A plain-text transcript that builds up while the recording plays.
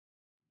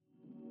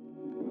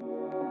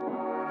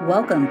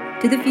Welcome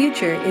to The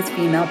Future is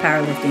Female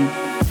Powerlifting,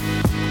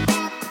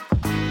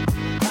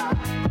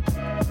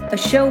 a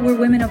show where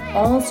women of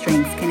all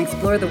strengths can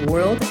explore the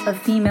world of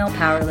female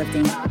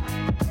powerlifting.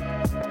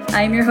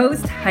 I am your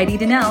host, Heidi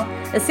Donnell,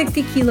 a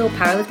 60-kilo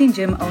powerlifting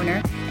gym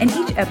owner, and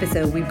each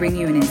episode we bring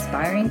you an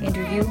inspiring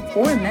interview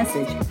or a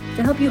message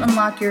to help you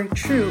unlock your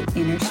true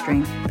inner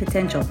strength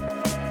potential.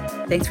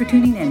 Thanks for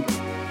tuning in.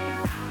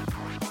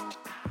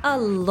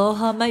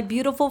 Aloha, my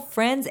beautiful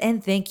friends,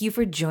 and thank you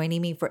for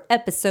joining me for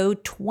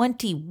episode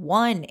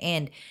 21.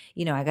 And,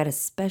 I got a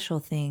special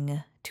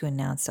thing to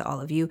announce to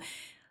all of you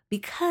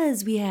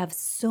because we have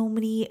so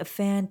many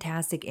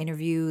fantastic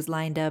interviews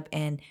lined up.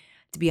 And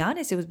to be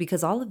honest, it was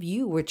because all of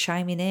you were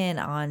chiming in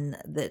on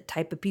the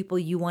type of people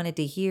you wanted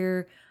to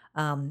hear.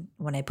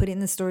 When I put it in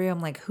the story,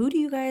 I'm like, who do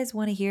you guys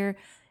want to hear?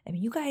 I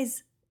mean, you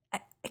guys,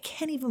 I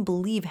can't even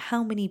believe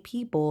how many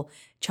people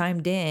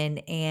chimed in.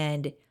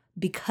 And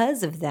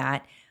because of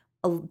that,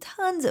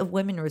 tons of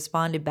women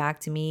responded back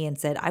to me and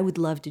said, I would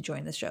love to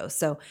join the show.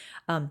 So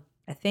I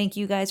thank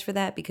you guys for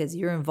that because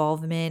your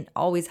involvement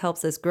always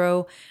helps us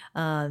grow,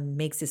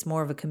 makes this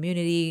more of a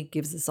community,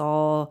 gives us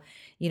all,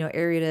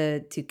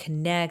 area to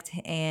connect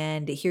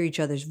and hear each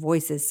other's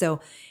voices. So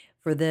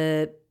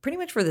pretty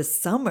much for the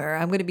summer,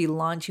 I'm going to be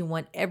launching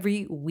one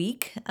every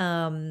week,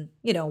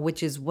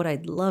 which is what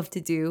I'd love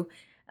to do.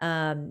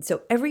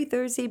 So every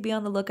Thursday, be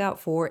on the lookout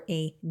for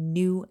a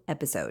new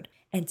episode.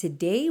 And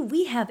today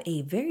we have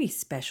a very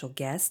special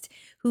guest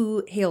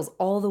who hails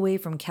all the way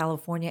from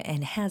California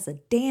and has a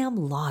damn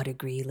law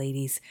degree,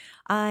 ladies.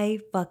 I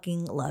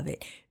fucking love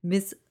it.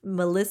 Miss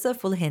Melissa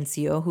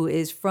Fulgencio, who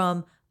is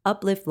from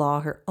Uplift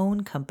Law, her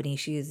own company.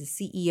 She is the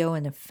CEO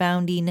and a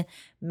founding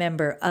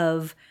member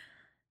of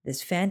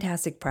this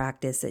fantastic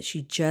practice that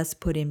she just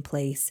put in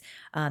place.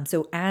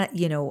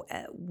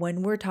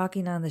 When we're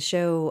talking on the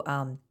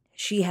show,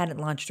 she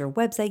hadn't launched her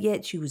website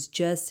yet. She was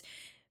just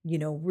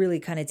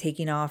really kind of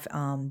taking off,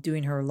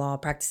 doing her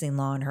practicing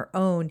law on her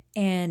own.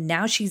 And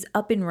now she's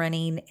up and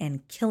running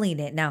and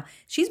killing it. Now,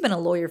 she's been a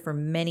lawyer for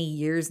many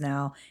years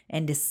now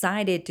and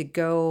decided to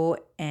go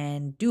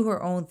and do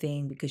her own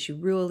thing because she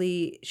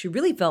really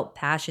felt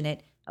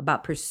passionate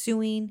about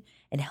pursuing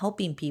and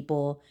helping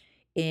people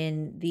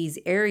in these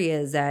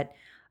areas that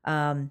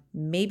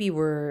maybe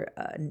were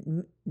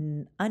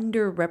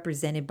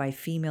underrepresented by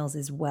females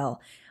as well.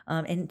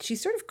 And she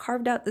sort of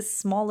carved out this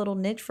small little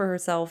niche for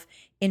herself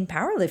in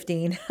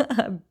powerlifting,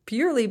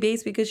 purely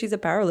based because she's a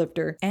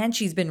powerlifter. And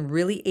she's been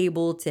really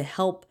able to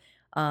help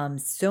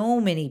so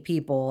many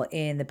people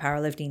in the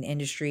powerlifting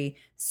industry,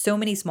 so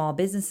many small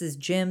businesses,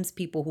 gyms,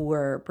 people who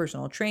are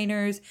personal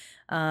trainers.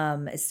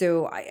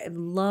 So I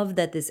love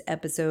that this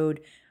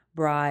episode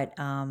brought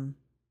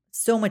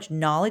so much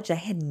knowledge I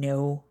had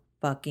no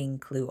fucking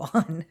clue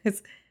on.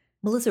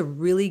 Melissa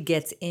really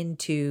gets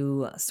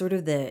into sort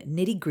of the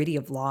nitty gritty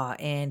of law,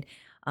 and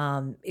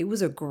it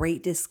was a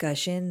great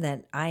discussion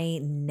that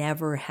I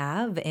never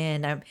have.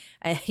 And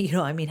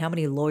how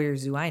many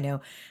lawyers do I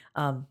know?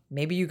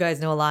 Maybe you guys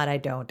know a lot, I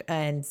don't.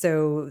 And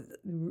so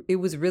it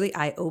was really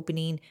eye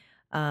opening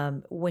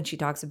when she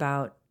talks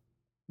about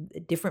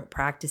different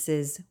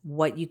practices,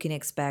 what you can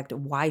expect,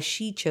 why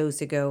she chose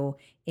to go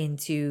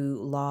into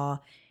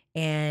law,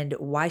 and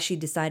why she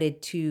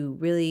decided to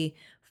really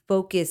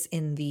focus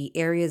in the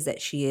areas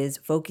that she is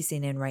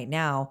focusing in right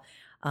now,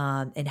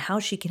 and how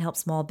she can help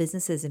small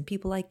businesses and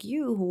people like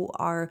you who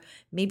are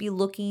maybe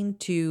looking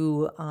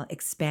to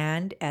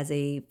expand as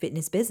a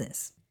fitness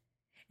business.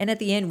 And at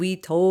the end, we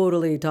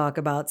totally talk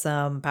about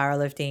some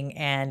powerlifting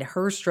and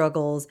her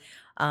struggles,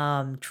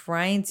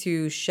 trying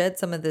to shed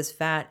some of this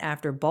fat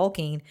after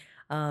bulking,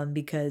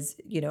 because,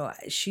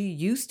 she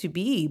used to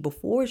be,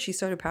 before she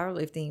started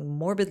powerlifting,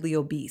 morbidly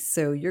obese.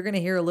 So you're going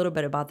to hear a little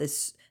bit about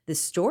this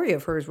story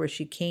of hers where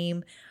she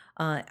came,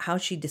 how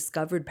she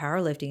discovered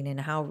powerlifting and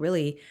how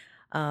really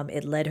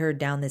it led her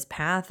down this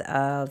path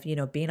of,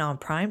 being on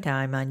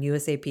primetime on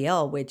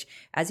USAPL, which,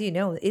 as you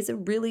know, is a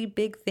really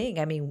big thing.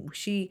 I mean,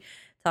 she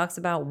talks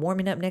about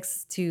warming up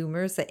next to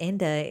Marissa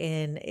Inda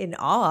in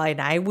awe,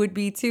 and I would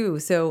be too.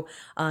 So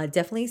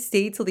definitely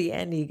stay till the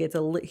end. You get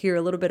to hear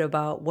a little bit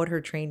about what her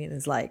training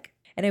is like.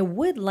 And I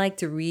would like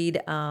to read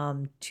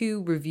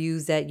 2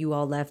 reviews that you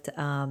all left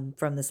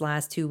from this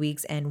last 2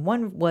 weeks. And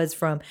one was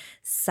from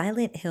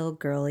Silent Hill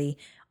Girly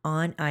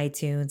on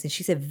iTunes. And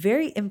she said,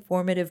 very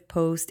informative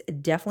post,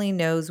 definitely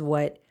knows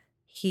what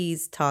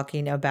he's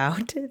talking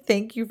about.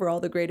 Thank you for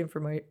all the great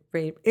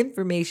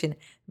information.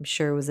 I'm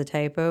sure it was a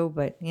typo,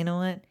 but you know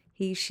what?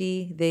 He,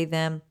 she, they,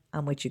 them.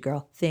 I'm with you,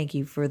 girl. Thank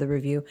you for the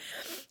review.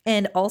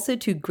 And also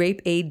to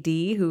Grape AD,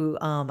 who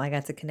I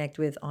got to connect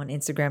with on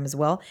Instagram as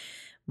well.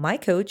 My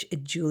coach,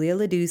 Julia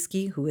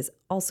Ladusky, who is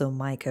also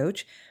my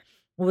coach,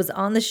 was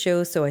on the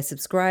show, so I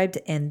subscribed,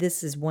 and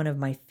this is one of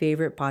my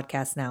favorite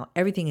podcasts now.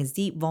 Everything is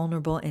deep,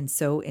 vulnerable, and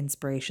so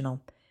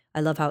inspirational. I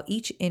love how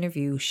each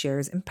interview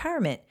shares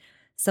empowerment.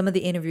 Some of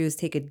the interviews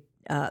take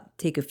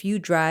a few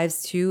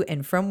drives to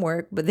and from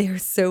work, but they are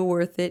so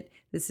worth it.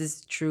 This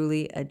is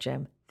truly a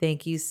gem.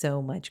 Thank you so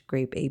much,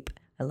 Grape Ape.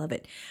 I love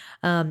it.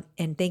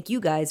 And thank you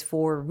guys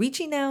for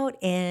reaching out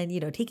and,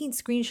 taking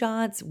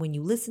screenshots when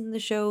you listen to the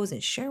shows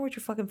and share with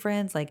your fucking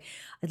friends. Like,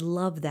 I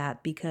love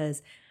that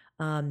because,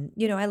 I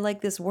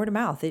like this word of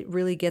mouth. It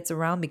really gets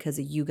around because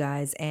of you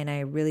guys. And I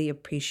really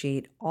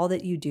appreciate all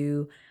that you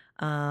do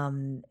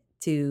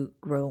to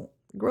grow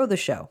the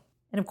show.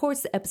 And of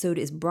course, the episode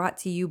is brought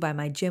to you by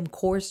my gym,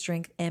 Core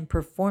Strength and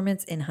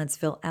Performance in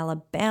Huntsville,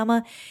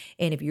 Alabama.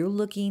 And if you're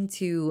looking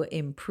to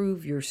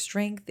improve your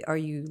strength, are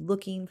you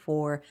looking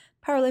for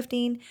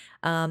powerlifting?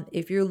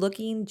 If you're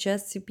looking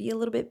just to be a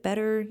little bit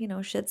better,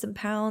 shed some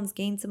pounds,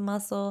 gain some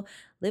muscle,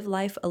 live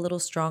life a little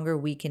stronger,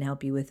 we can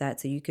help you with that.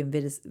 So you can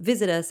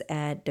visit us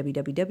at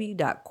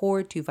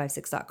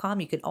www.core256.com.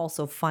 You can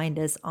also find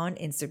us on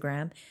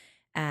Instagram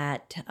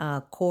at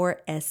Core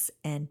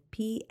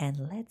SNP,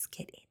 and let's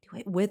get into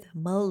it with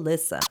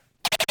Melissa.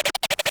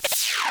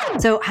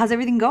 So how's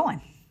everything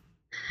going?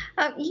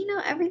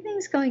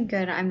 Everything's going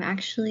good. I'm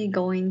actually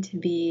going to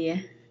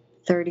be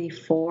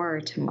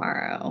 34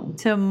 tomorrow.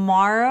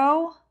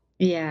 Tomorrow?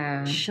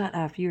 Yeah. Shut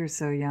up. You're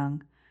so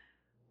young.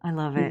 I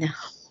love it. No.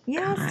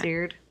 Yeah, God.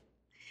 dude.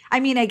 I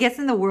mean, I guess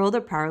in the world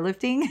of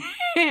powerlifting,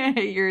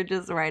 you're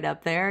just right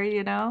up there,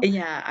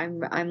 Yeah,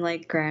 I'm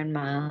like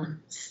grandma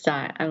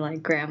style. I'm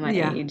like grandma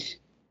age.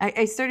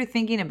 I started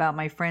thinking about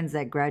my friends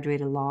that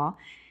graduated law.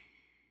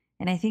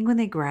 And I think when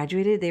they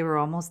graduated, they were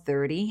almost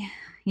 30,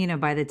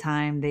 by the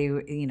time they,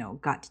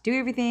 got to do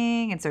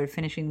everything and started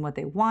finishing what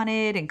they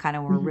wanted and kind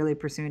of were really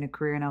pursuing a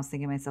career. And I was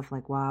thinking to myself,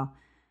 like, wow,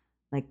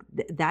 like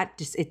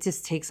it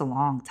just takes a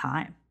long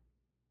time.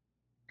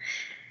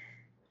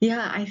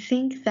 Yeah, I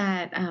think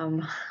that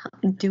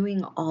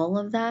doing all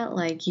of that,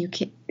 like you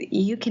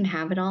can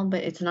have it all,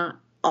 but it's not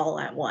all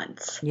at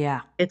once.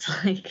 Yeah. It's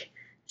like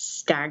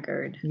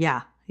staggered.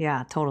 Yeah,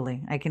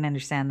 totally. I can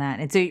understand that.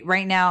 And so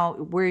right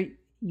now,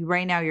 you're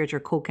at your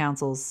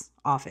co-counsel's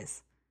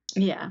office.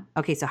 Yeah.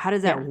 Okay, so how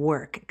does that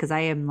work? Because I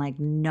am like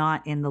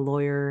not in the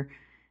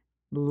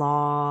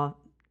law.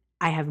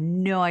 I have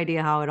no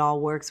idea how it all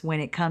works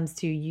when it comes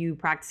to you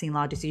practicing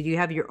law. So do you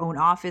have your own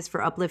office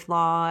for Uplift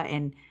Law,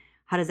 and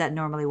how does that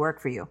normally work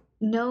for you?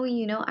 No,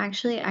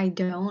 actually I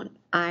don't.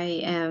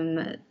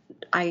 I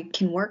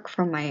can work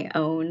from my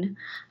own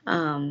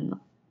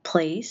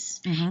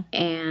place.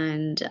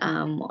 And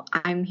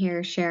I'm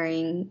here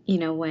sharing,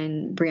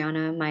 when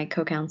Brianna, my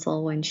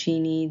co-counsel, when she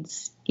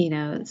needs,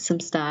 some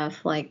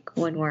stuff, like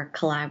when we're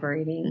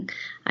collaborating,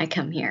 I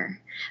come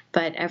here.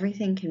 But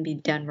everything can be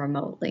done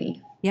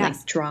remotely. Yes.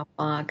 Like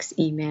Dropbox,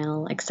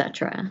 email,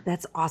 etc.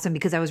 That's awesome,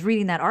 because I was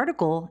reading that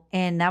article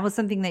and that was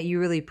something that you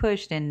really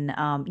pushed. And,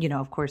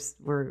 of course,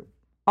 we're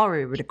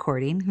already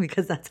recording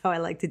because that's how I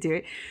like to do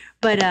it.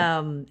 But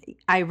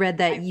I read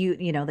that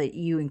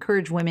you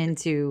encourage women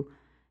to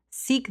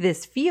seek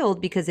this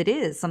field because it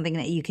is something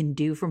that you can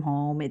do from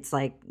home. It's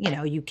like,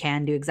 you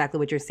can do exactly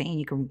what you're saying.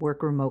 You can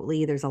work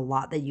remotely. There's a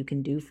lot that you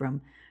can do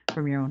from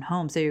your own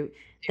home. So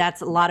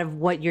that's a lot of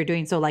what you're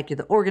doing. So like you're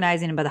the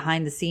organizing and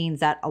behind the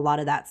scenes, that a lot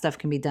of that stuff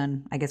can be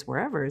done, I guess,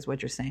 wherever is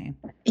what you're saying.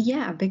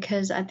 Yeah,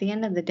 because at the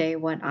end of the day,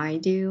 what I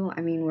do,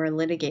 I mean, we're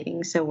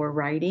litigating. So we're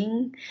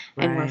writing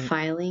and we're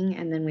filing,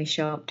 and then we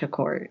show up to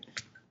court.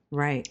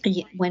 Right.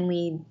 When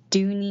we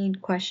do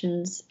need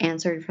questions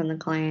answered from the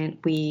client,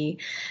 we,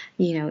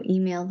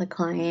 email the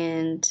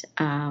client,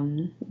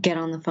 get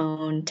on the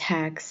phone,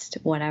 text,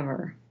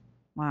 whatever.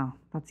 Wow,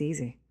 that's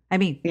easy. I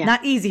mean,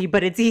 not easy,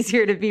 but it's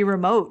easier to be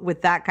remote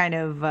with that kind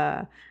of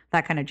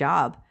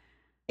job.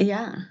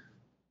 Yeah.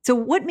 So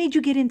what made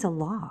you get into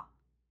law?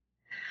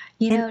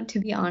 To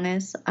be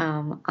honest,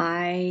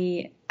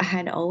 I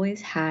had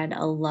always had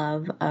a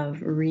love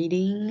of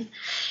reading,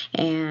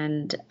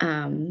 and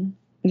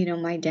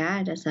my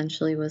dad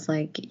essentially was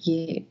like,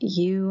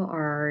 you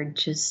are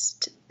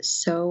just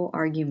so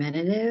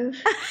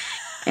argumentative.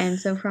 And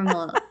so from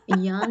a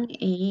young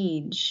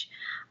age,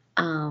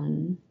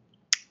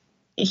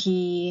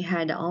 he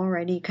had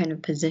already kind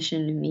of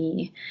positioned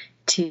me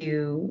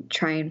to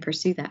try and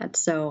pursue that.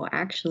 So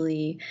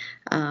actually,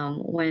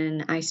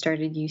 when I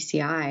started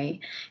UCI,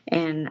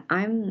 and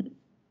I'm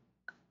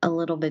a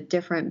little bit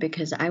different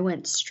because I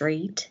went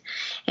straight.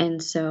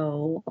 And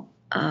so,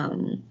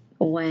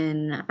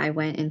 when I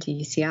went into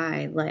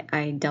UCI,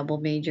 I double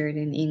majored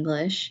in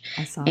English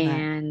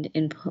and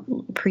in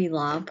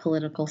pre-law,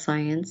 political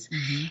science.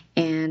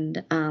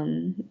 And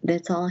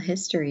that's all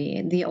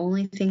history. The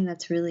only thing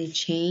that's really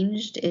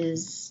changed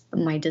is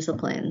my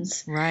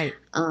disciplines, right?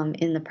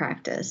 In the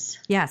practice.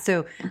 Yeah.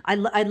 So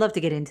I'd love to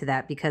get into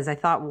that, because I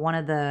thought one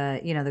of the,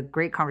 the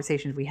great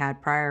conversations we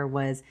had prior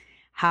was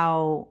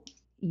how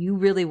you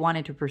really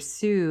wanted to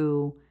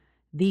pursue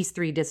these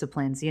three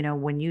disciplines.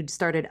 When you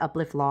started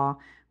Uplift Law,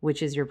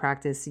 which is your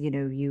practice,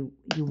 you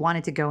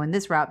wanted to go in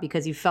this route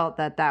because you felt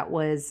that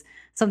was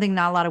something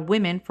not a lot of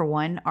women, for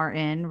one, are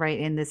in, right,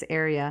 in this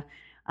area.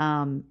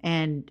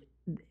 And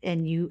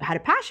you had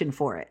a passion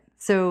for it.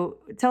 So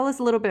tell us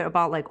a little bit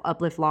about like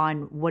Uplift Law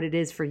and what it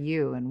is for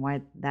you and why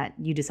that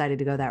you decided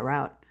to go that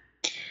route.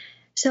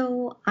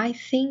 So I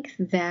think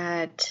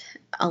that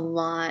a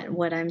lot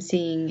what I'm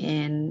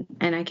seeing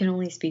and I can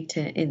only speak to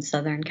in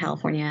Southern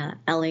California,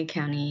 LA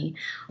County,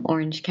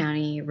 Orange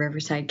County,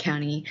 Riverside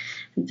County,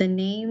 the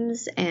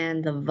names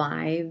and the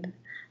vibe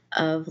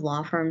of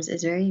law firms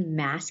is very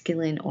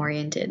masculine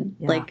oriented.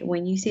 Yeah. Like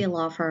when you see a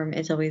law firm,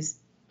 it's always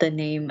the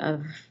name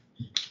of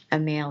a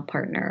male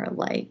partner,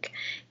 like,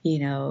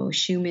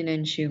 Schumann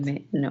and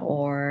Schumann,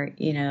 or,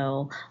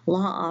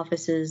 law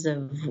offices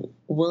of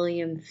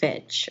William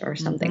Fitch or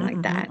something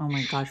like that. Oh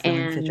my gosh,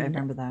 William Fitch, I And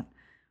remember that.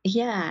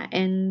 yeah,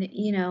 and,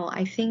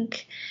 I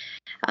think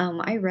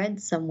I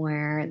read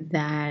somewhere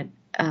that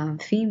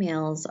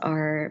females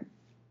are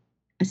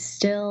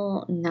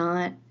still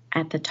not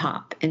at the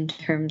top in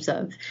terms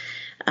of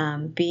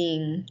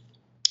being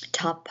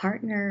top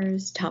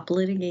partners, top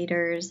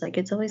litigators. Like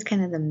it's always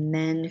kind of the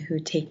men who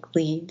take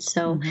lead.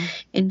 So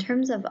in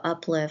terms of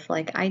Uplift,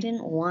 like I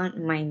didn't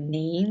want my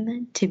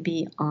name to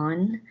be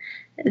on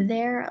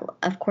there.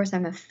 Of course,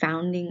 I'm a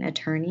founding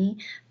attorney,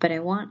 but I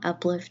want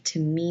Uplift to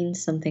mean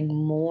something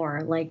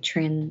more like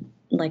I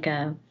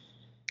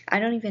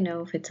don't even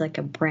know if it's like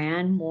a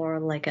brand, more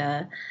like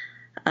an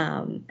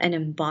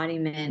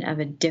embodiment of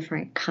a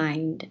different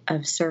kind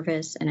of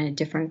service and a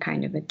different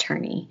kind of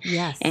attorney.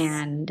 Yes.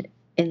 And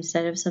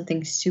instead of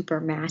something super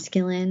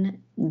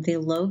masculine, the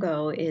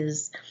logo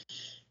is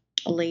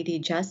Lady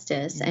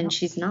Justice, and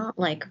she's not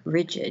like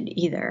rigid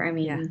either. I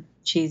mean,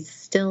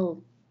 she's a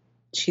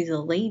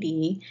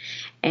lady,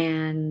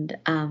 and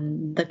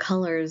the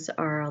colors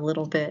are a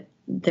little bit,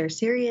 they're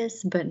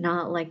serious, but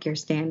not like your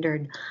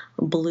standard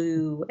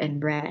blue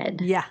and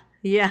red. Yeah,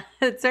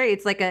 that's right.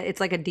 It's like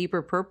a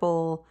deeper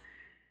purple,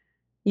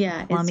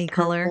 plummy it's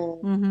color.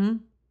 purple.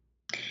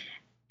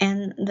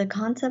 And the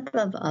concept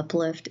of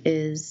Uplift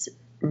is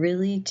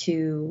really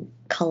to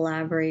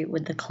collaborate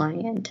with the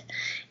client,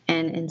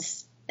 and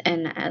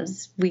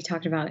as we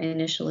talked about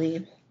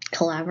initially,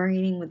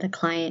 collaborating with the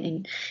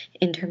client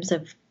in terms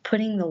of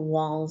putting the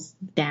walls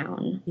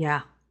down.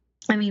 Yeah.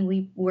 I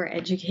mean, we're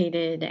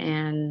educated,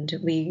 and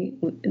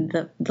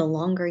the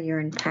longer you're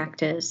in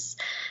practice,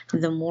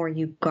 the more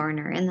you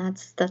garner, and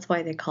that's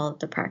why they call it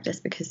the practice,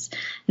 because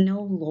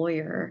no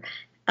lawyer,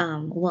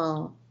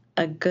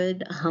 a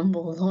good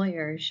humble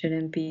lawyer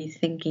shouldn't be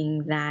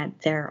thinking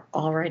that they're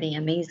already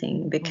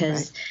amazing,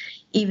 because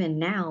even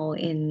now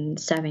in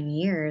 7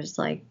 years,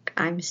 like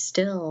I'm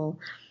still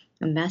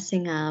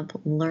messing up,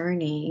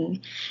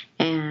 learning.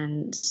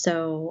 And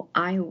so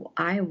I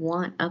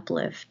want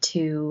Uplift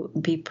to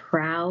be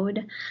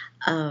proud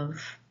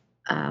of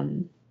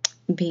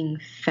being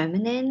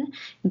feminine,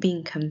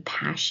 being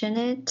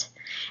compassionate,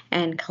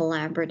 and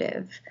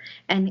collaborative.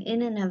 And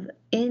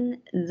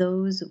in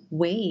those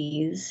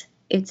ways,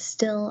 it's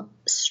still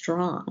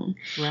strong.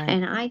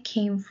 And I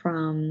came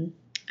from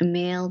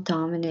male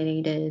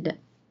dominated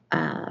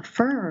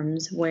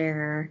firms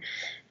where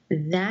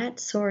that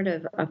sort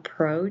of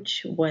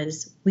approach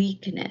was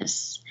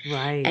weakness.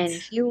 Right. And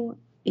if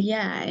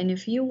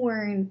you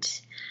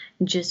weren't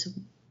just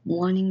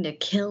wanting to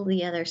kill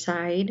the other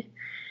side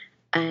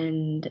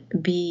and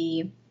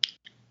be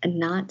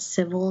not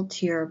civil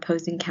to your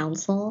opposing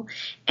counsel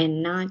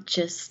and not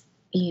just,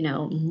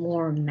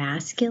 more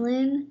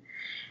masculine,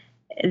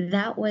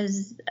 that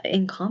was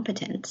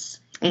incompetence.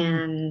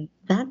 And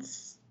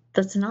that's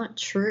not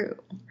true.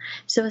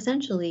 So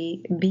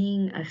essentially,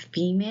 being a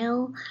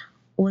female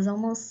was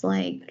almost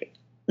like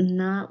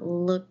not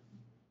looked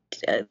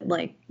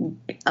like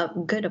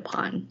good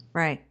upon.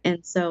 Right.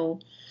 And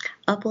so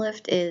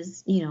Uplift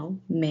is,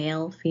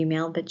 male,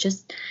 female, but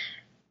just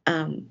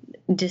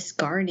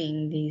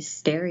discarding these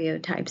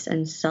stereotypes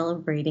and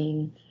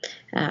celebrating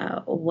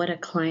what a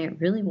client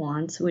really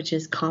wants, which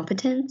is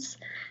competence,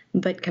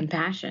 but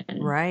compassion.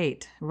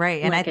 Right.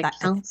 And like a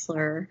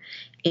counselor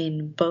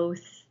in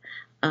both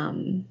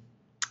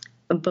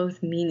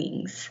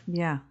meanings.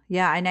 Yeah.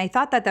 And I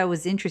thought that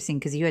was interesting,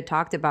 because you had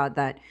talked about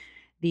that,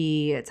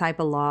 the type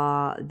of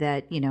law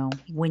that,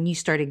 when you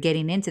started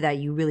getting into that,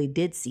 you really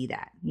did see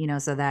that,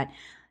 so that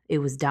it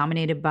was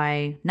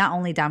not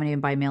only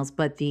dominated by males,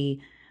 but the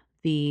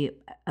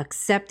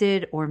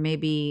accepted or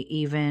maybe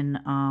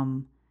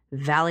even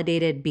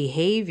validated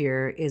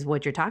behavior is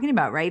what you're talking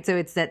about, right? So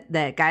it's that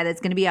guy that's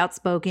going to be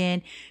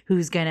outspoken,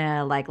 who's going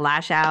to like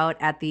lash out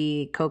at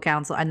the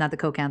co-counsel, not the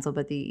co-counsel,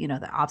 but the,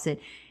 the opposite,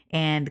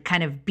 and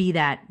kind of be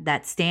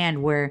that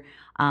stand where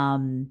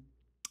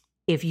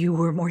if you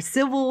were more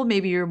civil,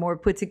 maybe you're more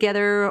put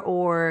together,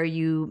 or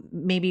you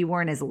maybe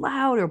weren't as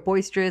loud or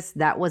boisterous,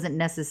 that wasn't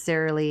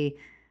necessarily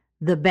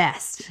the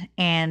best.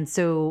 And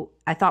so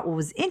I thought what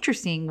was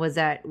interesting was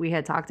that we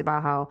had talked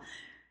about how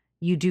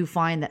you do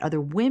find that other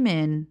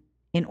women,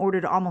 in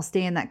order to almost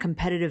stay in that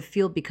competitive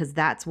field, because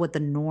that's what the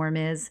norm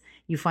is,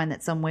 you find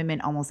that some women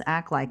almost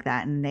act like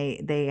that, and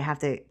they have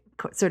to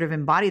sort of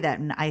embody that.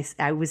 And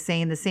I was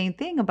saying the same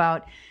thing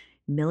about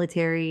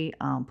military,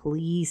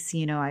 police.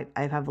 I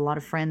have a lot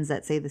of friends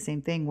that say the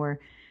same thing, where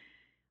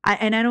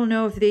I don't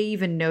know if they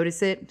even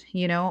notice it,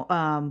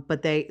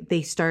 but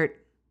they start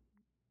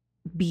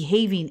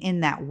behaving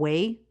in that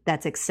way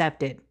that's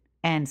accepted.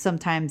 And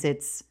sometimes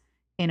it's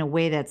in a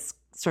way that's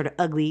sort of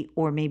ugly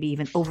or maybe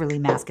even overly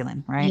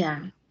masculine, right?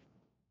 Yeah.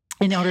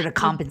 In order to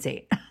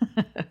compensate.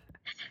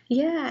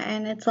 Yeah,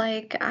 and it's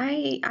like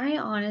I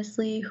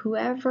honestly,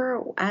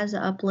 whoever as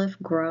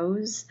Uplift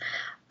grows,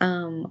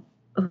 um,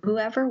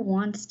 whoever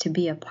wants to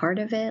be a part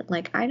of it,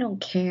 like I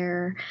don't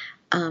care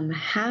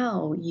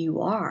how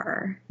you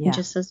are, Yeah.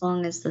 just as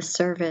long as the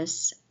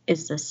service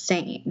is the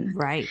same.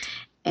 Right.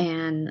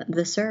 And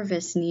the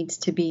service needs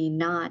to be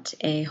not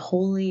a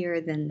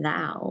holier than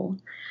thou,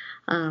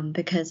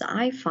 because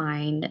I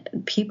find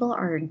people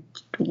are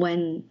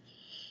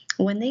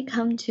when they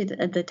come to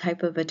the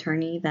type of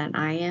attorney that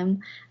I am,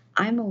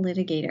 I'm a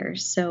litigator,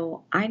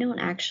 so I don't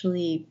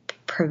actually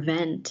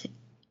prevent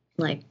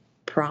like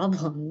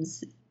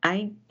problems.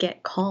 I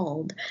get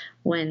called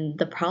when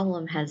the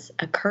problem has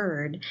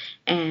occurred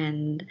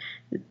and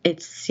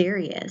it's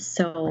serious.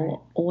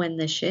 So when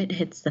the shit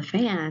hits the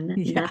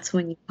fan, that's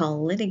when you call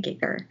a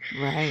litigator.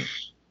 Right.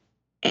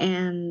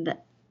 And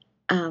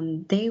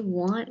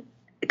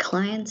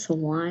clients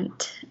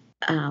want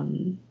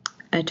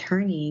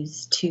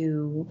attorneys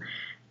to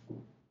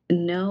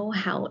know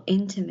how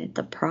intimate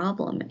the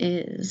problem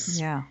is.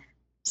 Yeah.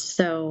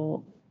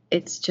 So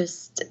it's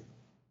just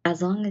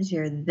as long as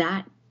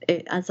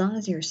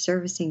you're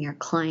servicing your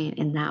client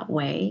in that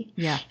way,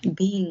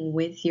 being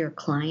with your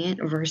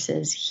client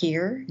versus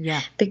here,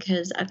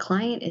 because a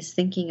client is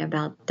thinking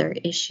about their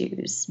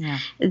issues.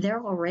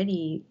 They're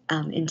already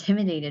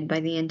intimidated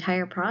by the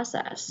entire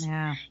process.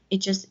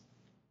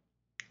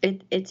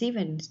 It's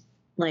even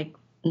like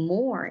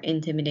more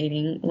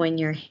intimidating when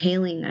you're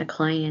hailing a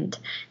client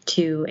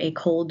to a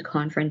cold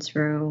conference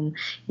room.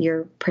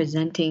 You're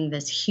presenting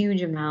this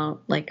huge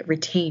amount, like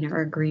retainer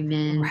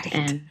agreement,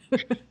 and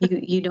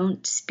you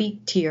don't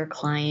speak to your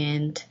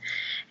client.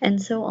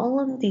 And so all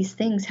of these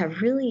things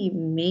have really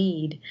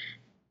made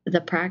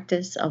the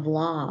practice of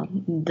law,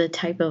 the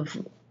type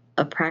of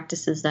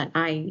practices that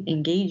I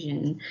engage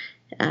in,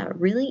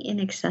 really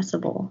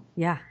inaccessible.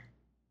 Yeah.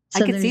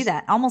 So I could see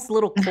that. Almost a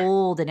little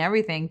cold and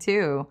everything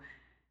too.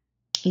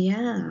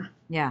 Yeah.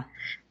 Yeah.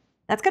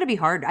 That's got to be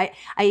hard.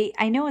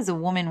 I know as a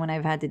woman, when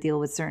I've had to deal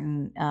with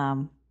certain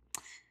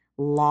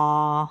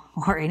law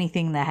or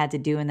anything that had to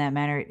do in that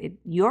manner,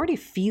 you already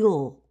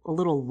feel a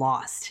little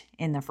lost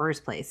in the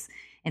first place.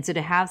 And so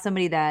to have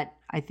somebody that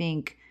I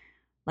think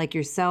like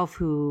yourself,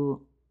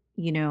 who,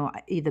 you know,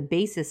 the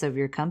basis of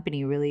your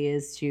company really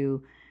is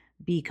to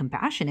be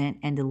compassionate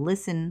and to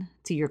listen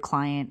to your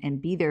client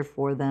and be there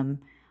for them.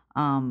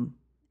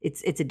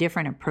 It's a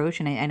different approach,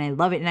 and I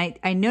love it. And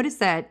I noticed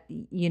that,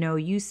 you know,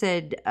 you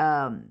said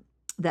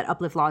that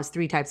Uplift Law is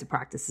 3 types of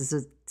practices. So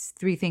it's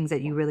 3 things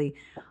that you really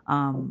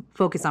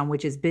focus on,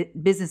 which is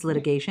business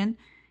litigation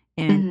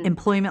and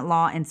employment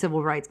law and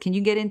civil rights. Can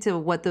you get into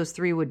what those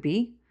 3 would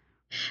be?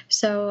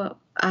 So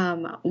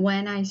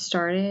when I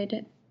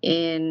started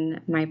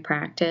in my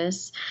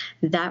practice,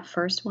 that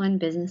first one,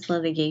 business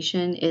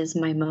litigation, is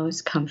my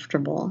most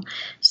comfortable.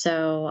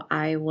 So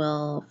I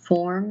will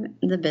form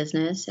the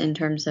business in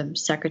terms of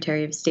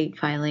Secretary of State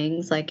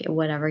filings, like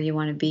whatever you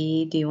want to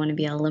be. Do you want to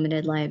be a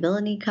limited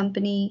liability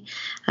company?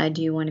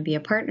 Do you want to be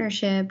a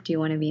partnership? Do you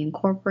want to be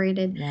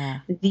incorporated?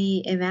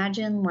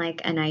 Imagine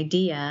like an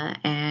idea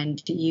and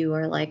you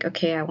are like,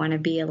 okay, I want to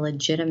be a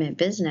legitimate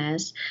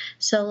business.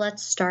 So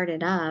let's start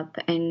it up.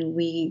 And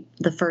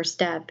the first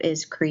step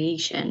is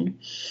creation.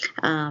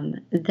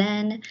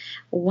 Then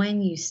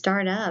when you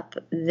start up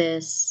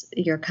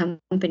your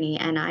company,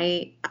 and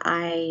I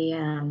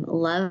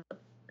love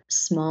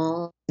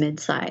small,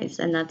 mid-size,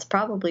 and that's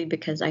probably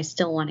because I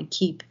still want to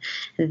keep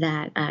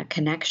that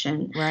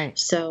connection. Right.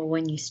 So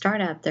when you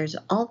start up, there's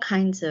all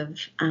kinds of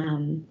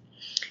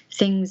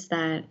things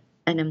that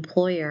an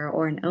employer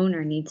or an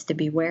owner needs to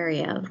be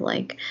wary of,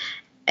 like,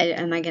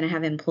 am I going to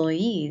have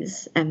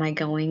employees? Am I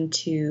going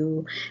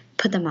to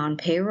put them on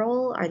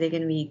payroll? Are they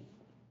going to be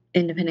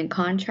independent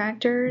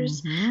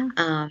contractors?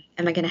 Am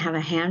I going to have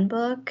a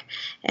handbook?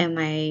 Do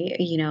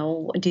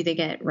they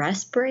get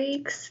rest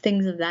breaks?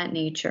 Things of that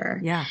nature.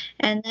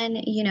 And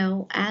then,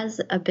 as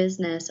a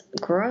business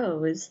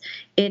grows,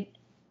 it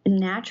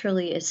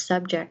naturally is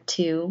subject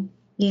to,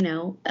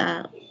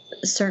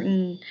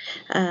 certain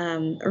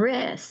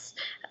risks,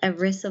 a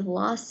risk of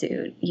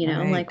lawsuit,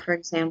 like, for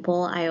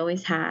example, I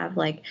always have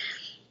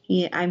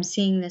I'm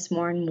seeing this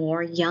more and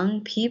more,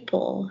 young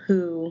people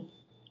who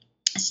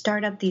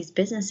start up these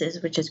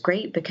businesses, which is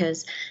great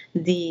because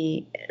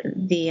the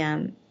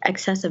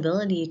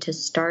accessibility to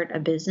start a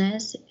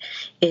business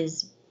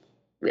is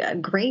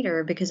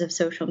greater because of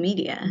social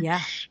media.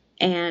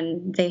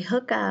 And they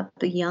hook up,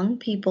 the young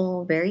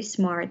people, very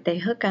smart, they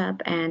hook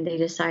up and they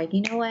decide,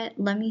 you know what,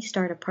 let me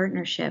start a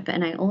partnership.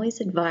 And I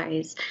always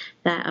advise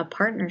that a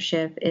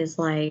partnership is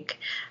like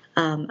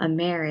a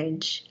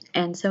marriage.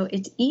 And so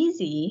it's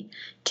easy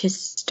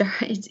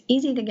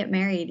to get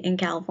married in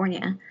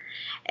California.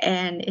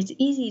 And it's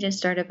easy to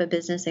start up a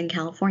business in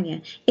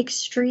California.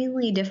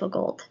 Extremely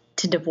difficult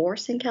to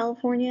divorce in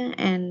California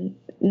and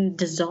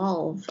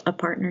dissolve a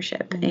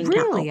partnership in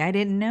California. Really? I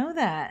didn't know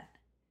that.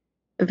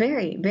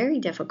 Very, very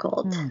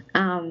difficult.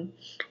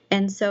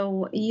 And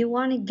so you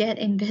want to get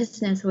in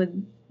business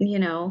with,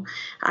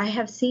 I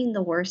have seen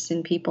the worst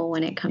in people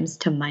when it comes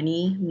to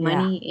money. Yeah.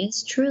 Money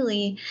is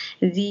truly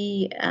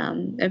the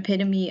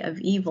epitome of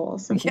evil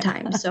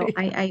sometimes. So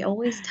I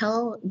always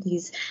tell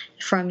these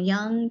from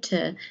young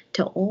to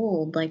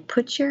old, like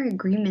put your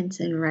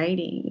agreements in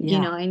writing.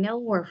 Yeah. I know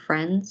we're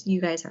friends.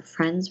 You guys are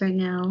friends right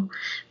now,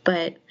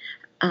 but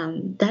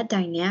that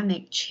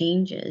dynamic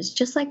changes.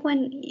 Just like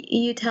when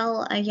you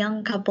tell a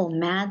young couple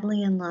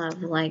madly in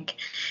love, like,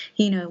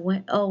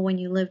 when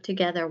you live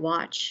together,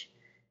 watch.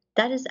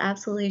 That is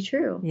absolutely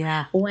true.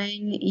 Yeah.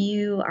 When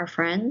you are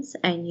friends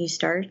and you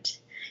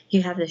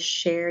have this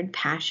shared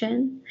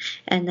passion,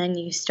 and then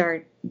you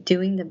start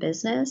doing the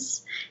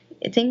business,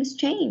 things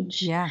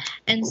change. Yeah.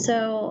 And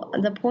so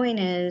the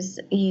point is,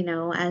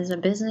 as a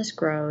business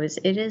grows,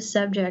 it is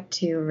subject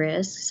to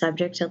risk,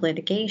 subject to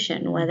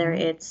litigation, whether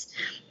it's,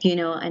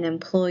 an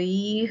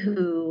employee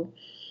who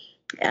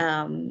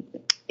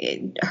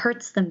it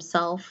hurts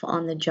themselves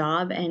on the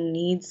job and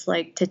needs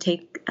to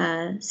take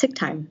sick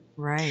time.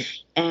 Right.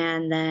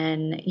 And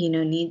then,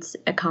 needs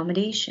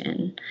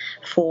accommodation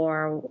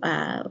for,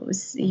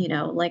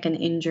 like an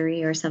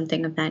injury or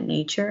something of that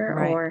nature,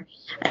 Right. or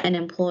an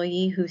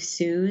employee who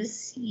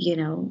sues,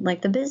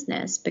 like the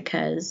business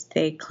because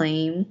they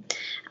claim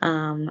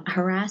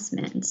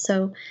harassment.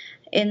 So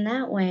in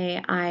that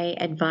way, I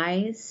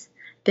advise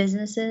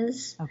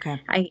businesses. Okay.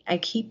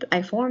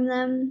 I form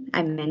them,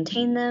 I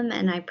maintain them,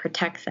 and I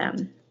protect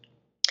them.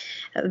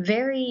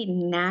 Very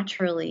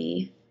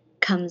naturally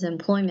comes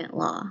employment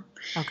law.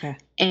 Okay.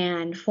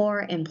 And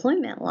for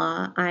employment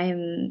law, I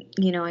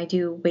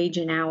do wage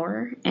and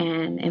hour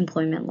and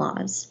employment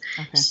laws.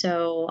 Okay.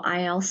 So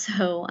I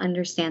also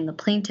understand the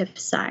plaintiff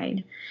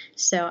side.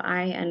 So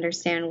I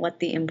understand what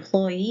the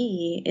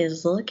employee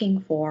is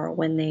looking for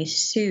when they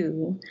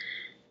sue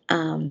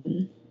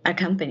a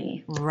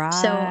company. Right.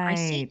 So I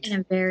sit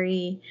in a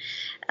very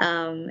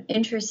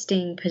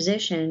interesting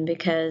position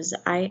because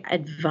I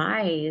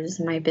advise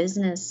my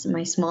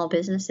small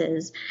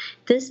businesses,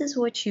 this is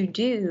what you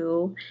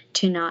do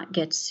to not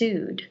get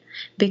sued,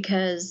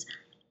 because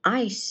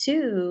I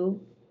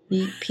sue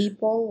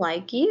people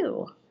like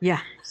you.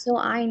 Yeah. So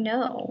I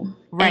know.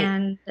 Right.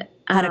 And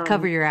How to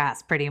cover your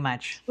ass, pretty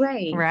much.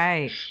 right.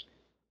 Right.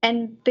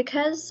 And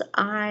because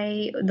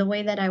the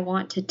way that I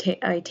want to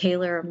I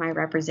tailor my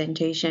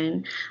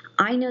representation,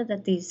 I know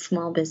that these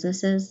small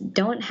businesses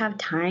don't have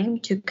time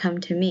to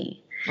come to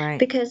me Right.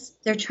 because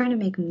they're trying to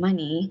make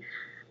money.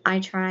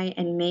 I try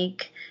and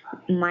make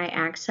my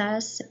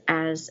access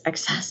as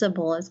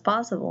accessible as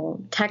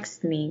possible.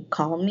 Text me,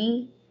 call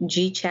me,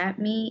 G-chat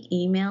me,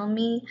 email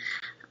me,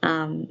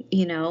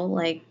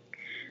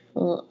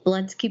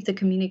 let's keep the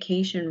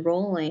communication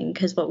rolling,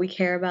 because what we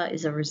care about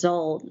is a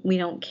result. We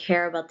don't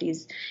care about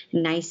these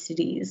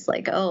niceties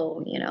like,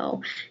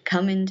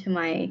 come into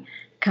my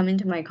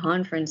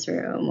conference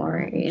room,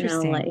 or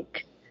Interesting.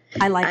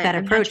 I like that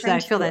I'm not approach. trying I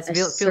feel to that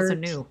feels so assert.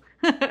 new.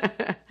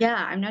 Yeah,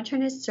 I'm not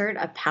trying to assert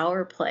a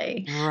power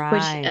play, which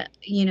Right.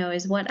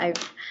 is what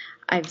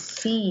I've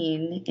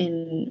seen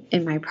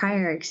in my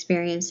prior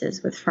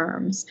experiences with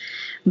firms.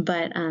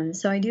 But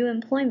so I do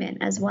employment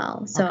as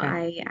well. So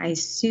Okay. I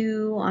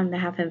sue on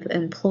behalf of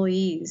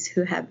employees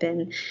who have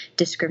been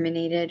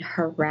discriminated,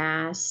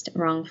 harassed,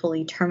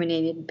 wrongfully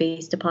terminated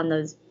based upon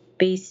those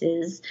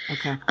bases.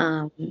 Okay.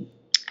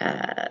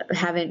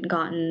 Haven't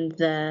gotten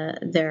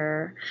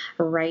their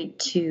right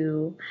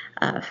to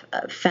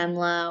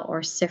FEMLA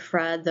or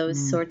CIFRA,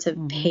 those sorts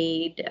of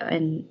paid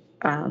and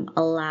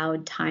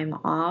allowed time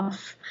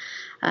off.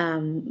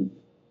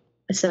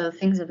 So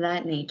things of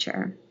that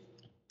nature.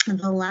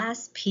 The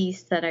last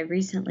piece that I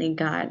recently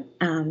got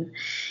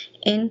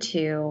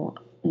into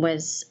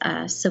was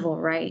civil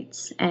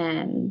rights,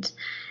 and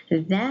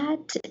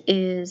that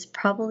is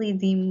probably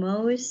the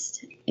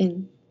most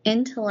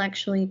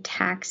intellectually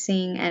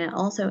taxing and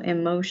also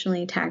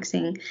emotionally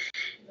taxing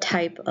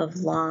type of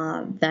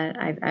law that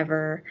I've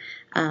ever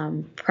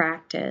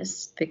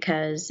practiced,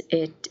 because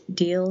it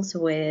deals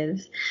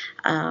with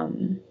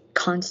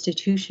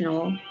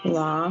constitutional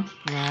law,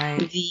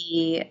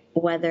 Right.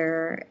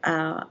 whether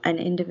an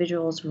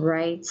individual's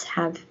rights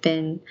have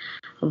been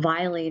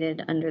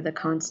violated under the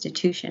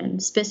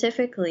Constitution.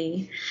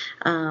 Specifically,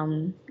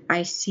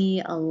 I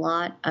see a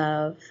lot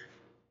of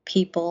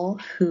people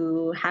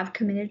who have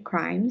committed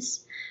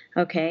crimes.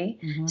 Okay,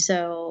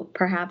 so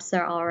perhaps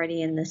they're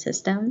already in the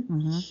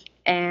system,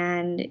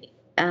 and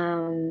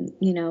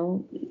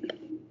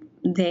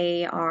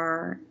they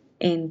are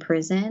in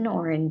prison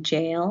or in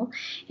jail,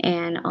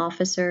 and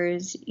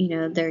officers,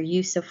 their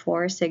use of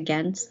force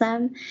against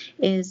them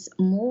is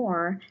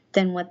more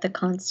than what the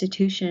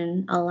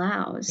Constitution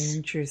allows.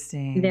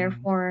 Interesting.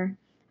 Therefore,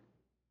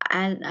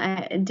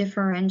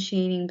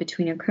 differentiating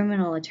between a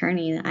criminal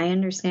attorney, I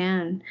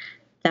understand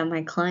that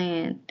my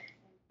client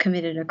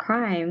committed a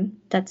crime.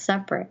 That's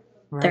separate.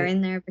 Right. They're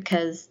in there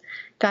because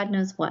God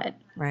knows what.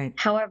 Right.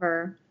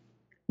 However,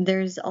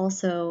 there's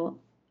also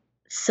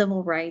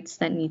civil rights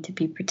that need to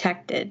be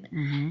protected.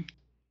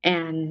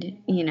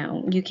 And,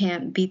 you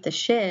can't beat the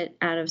shit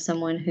out of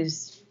someone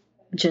who's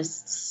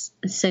just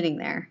sitting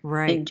there in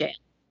Right. jail.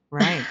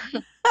 Right.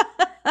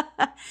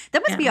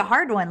 That must be a Yeah.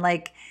 hard one,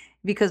 like,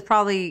 because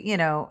probably,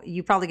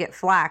 you probably get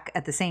flack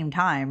at the same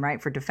time,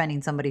 right, for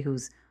defending somebody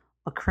who's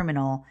a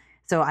criminal.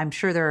 So I'm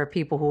sure there are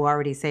people who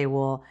already say,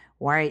 well,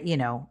 why,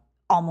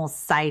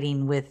 almost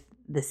siding with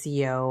the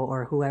CO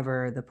or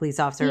whoever, the police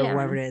officer or Yeah.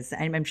 whoever it is.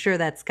 I'm sure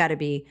that's got to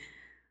be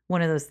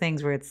one of those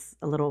things where it's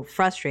a little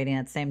frustrating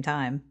at the same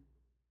time.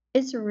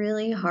 It's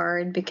really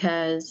hard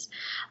because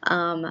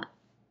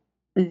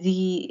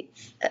the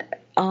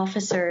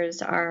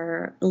officers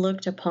are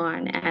looked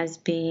upon as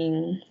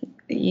being,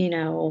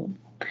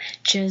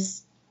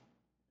 just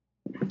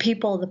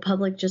people, the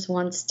public just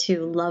wants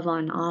to love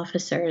on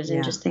officers and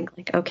Yeah. just think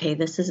like, okay,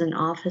 this is an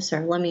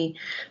officer, let me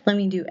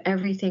do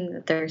everything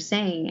that they're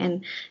saying.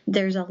 And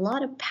there's a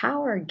lot of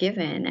power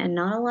given, and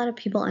not a lot of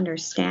people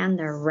understand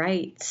their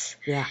rights,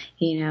 Yeah.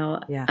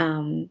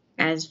 Yeah.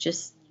 as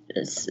just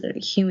as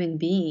human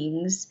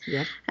beings,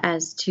 Yep.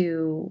 as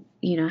to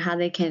how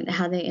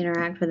they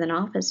interact with an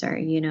officer.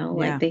 Like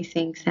Yeah. they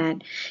think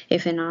that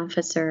if an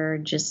officer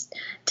just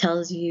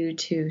tells you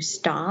to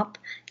stop,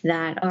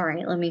 that, all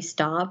right, let me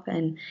stop.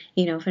 And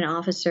if an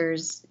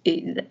officer's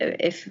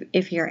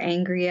if you're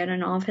angry at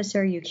an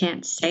officer, you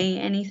can't say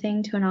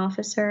anything to an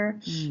officer.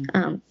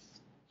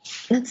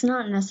 That's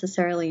not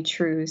necessarily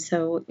true.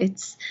 So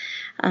it's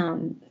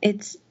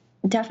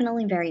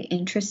definitely very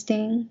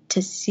interesting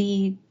to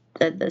see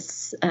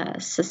this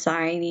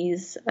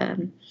society's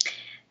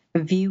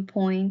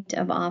viewpoint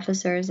of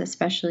officers,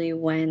 especially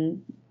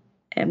when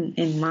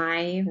in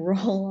my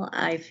role,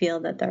 I feel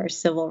that there are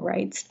civil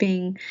rights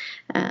being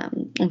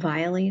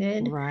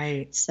violated.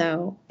 Right.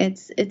 So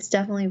it's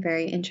definitely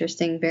very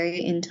interesting,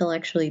 very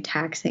intellectually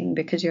taxing,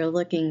 because you're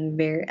looking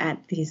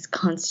at these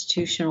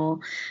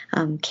constitutional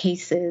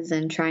cases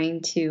and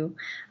trying to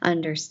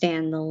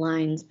understand the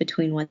lines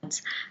between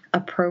what's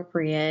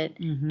appropriate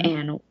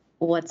and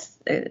what's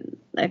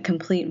a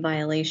complete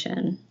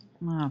violation.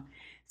 Wow.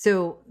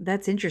 So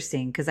that's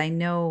interesting because I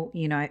know,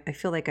 I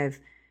feel like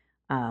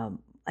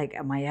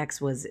like my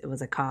ex was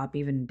a cop,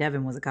 even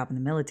Devin was a cop in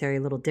the military,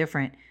 a little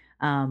different.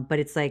 But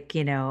it's like,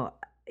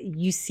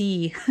 you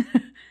see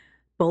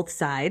both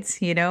sides,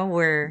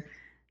 where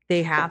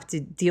they have to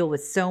deal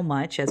with so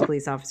much as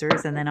police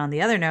officers. And then on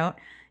the other note,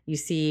 you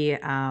see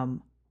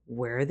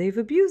where they've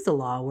abused the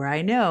law, where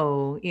I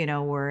know,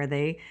 where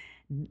they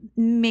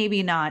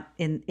maybe not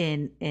in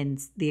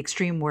the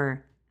extreme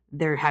where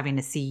they're having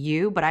to see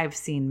you, but I've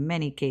seen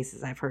many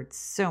cases. I've heard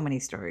so many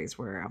stories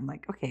where I'm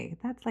like, okay,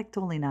 that's like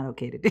totally not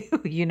okay to do,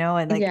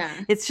 and like Yeah.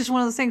 it's just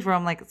one of those things where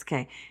I'm like, it's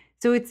okay.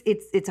 So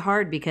it's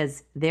hard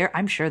because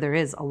I'm sure there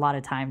is a lot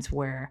of times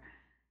where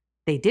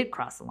they did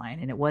cross the line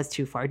and it was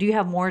too far. Do you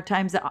have more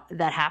times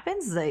that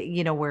happens?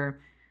 Where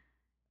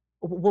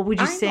what would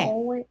you I'm say?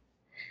 always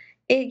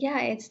yeah,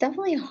 it's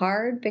definitely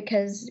hard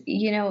because,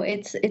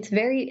 it's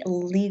very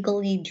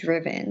legally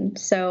driven.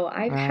 So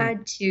I've Right.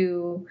 had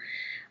to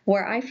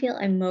where I feel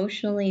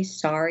emotionally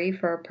sorry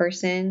for a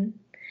person,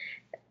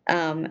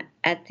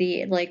 at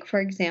the like, for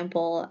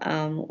example,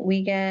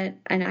 we get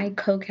and I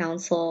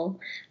co-counsel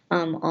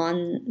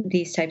on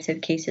these types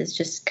of cases,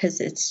 just because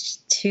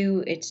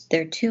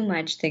they're too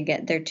much to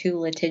get, they're too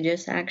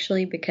litigious,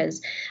 actually,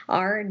 because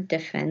our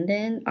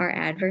defendant, our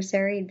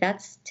adversary,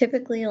 that's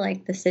typically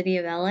like the city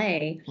of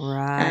LA,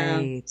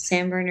 Right.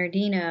 San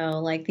Bernardino.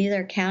 Like, these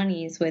are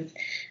counties with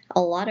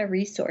a lot of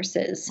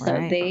resources, so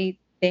Right.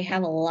 they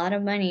have a lot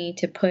of money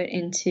to put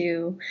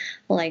into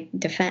like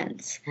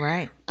defense.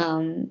 Right.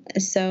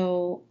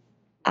 So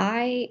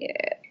I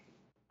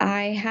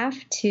I have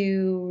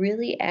to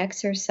really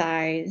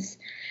exercise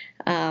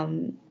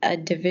a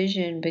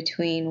division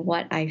between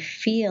what I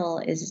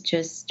feel is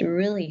just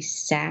really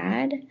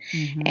sad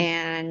Mm-hmm.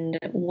 and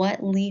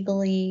what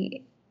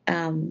legally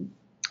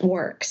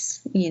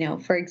works.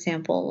 For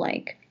example,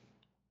 like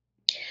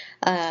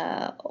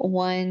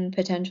one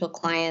potential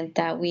client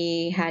that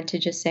we had to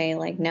just say,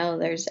 like, no,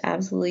 there's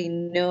absolutely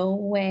no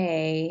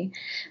way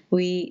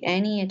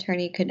any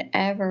attorney could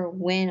ever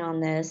win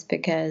on this,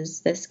 because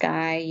this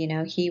guy,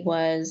 he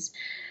was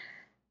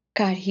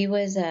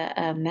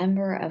a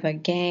member of a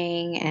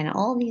gang, and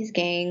all these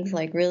gangs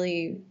like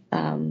really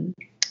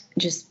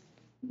just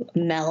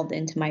meld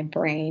into my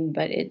brain,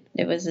 but it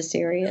was a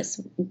serious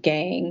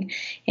gang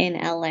in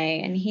LA.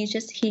 And he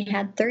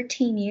had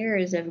 13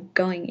 years of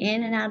going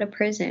in and out of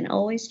prison,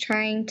 always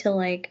trying to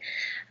like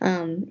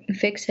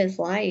fix his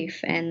life.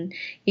 And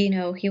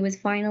he was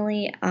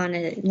finally on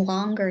a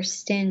longer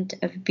stint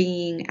of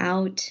being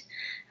out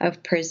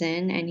of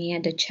prison, and he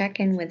had to check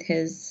in with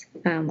his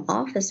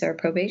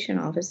probation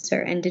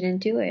officer, and didn't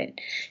do it.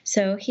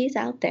 So he's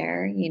out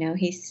there,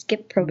 he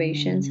skipped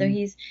probation, so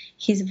Mm,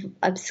 he's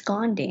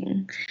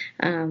absconding.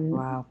 Um,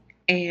 wow.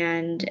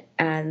 and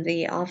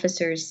the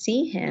officers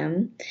see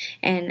him,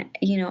 and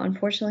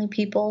unfortunately,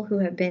 people who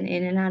have been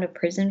in and out of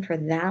prison for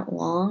that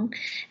long,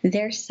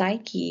 their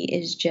psyche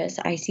is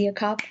just, I see a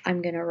cop,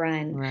 I'm gonna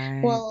run.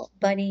 Right. Well,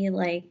 buddy,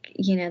 like,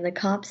 the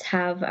cops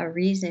have a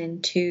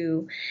reason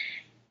to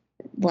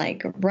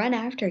like run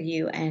after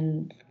you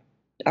and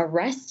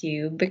arrest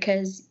you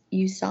because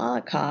you saw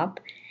a cop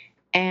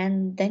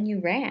and then you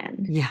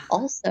ran. Yeah.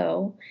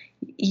 Also,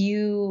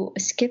 you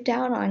skipped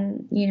out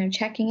on,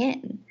 checking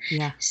in.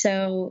 Yeah.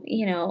 So,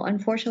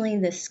 unfortunately,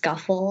 the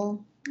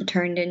scuffle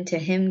turned into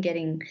him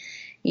getting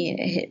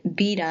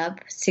beat up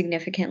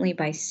significantly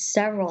by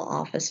several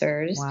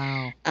officers.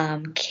 Wow.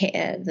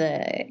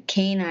 The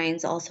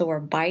canines also were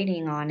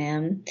biting on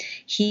him.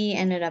 He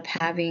ended up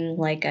having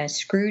like a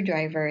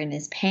screwdriver in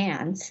his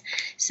pants.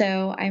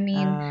 So, I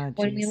mean,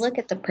 when we Geez. look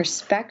at the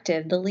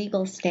perspective, the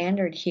legal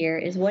standard here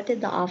is, what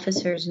did the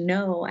officers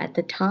know at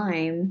the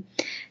time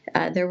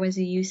there was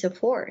a use of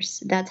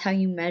force? That's how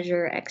you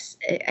measure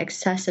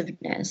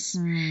excessiveness.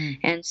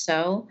 And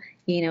so,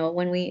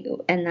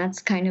 and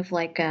that's kind of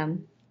like,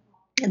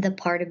 the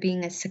part of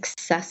being a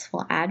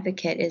successful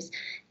advocate is,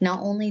 not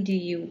only do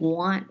you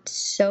want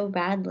so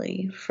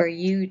badly for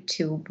you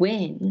to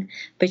win,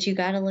 but you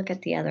got to look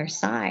at the other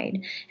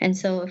side. And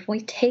so if we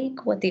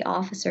take what the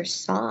officer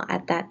saw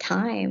at that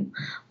time,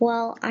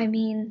 well, I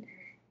mean,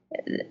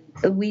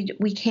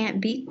 we can't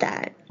beat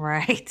that.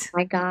 Right.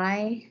 My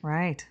guy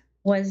Right.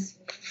 was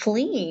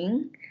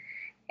fleeing.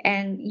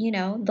 And,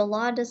 the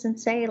law doesn't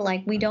say,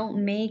 like, we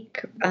don't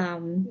make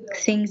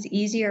things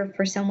easier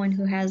for someone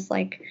who has,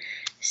 like,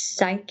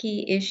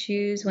 psyche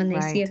issues. When they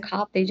see a Right.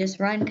 cop, they just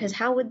run, because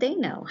how would they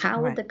know?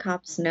 How would Right. the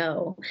cops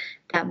know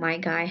that my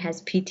guy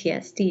has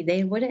PTSD?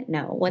 They wouldn't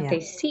know. What Yeah. they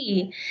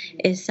see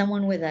is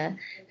someone with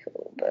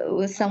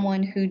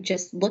someone who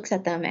just looks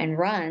at them and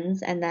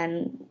runs, and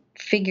then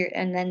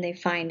they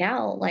find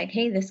out, like,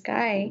 hey, this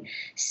guy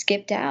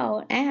skipped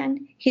out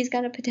and he's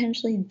got a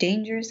potentially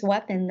dangerous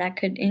weapon that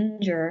could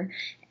injure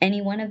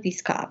any one of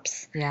these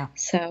cops. Yeah.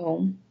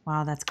 So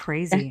Wow, that's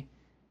crazy.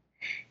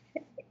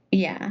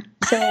 yeah.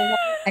 So while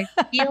I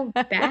feel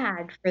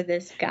bad for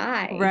this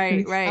guy who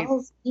Right.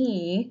 tells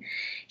me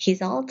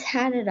he's all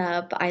tatted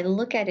up, I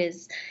look at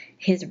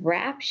his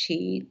rap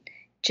sheet,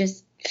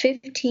 just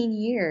 15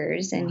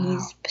 years, and he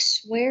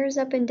swears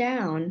up and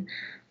down,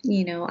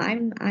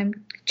 I'm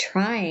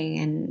trying,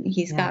 and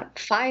he's got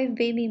 5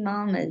 baby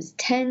mamas,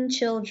 10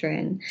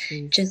 children.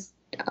 Jeez. Just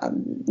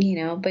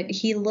but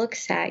he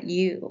looks at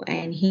you,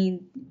 and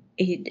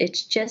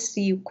it's just,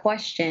 you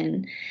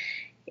question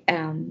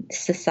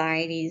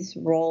society's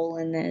role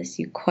in this.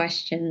 You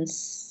question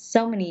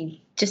so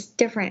many just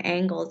different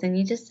angles, and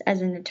you just,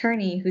 as an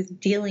attorney who's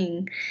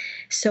dealing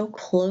so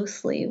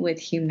closely with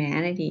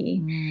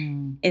humanity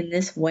in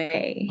this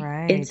way,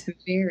 it's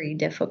very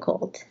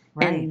difficult.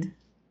 And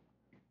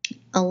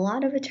a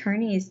lot of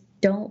attorneys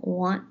don't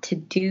want to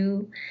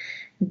do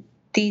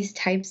these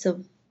types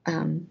of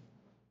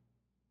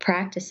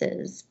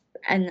practices,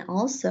 and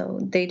also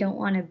they don't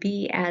want to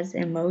be as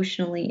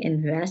emotionally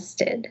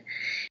invested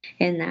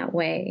in that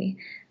way,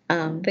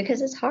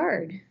 because it's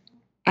hard.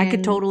 I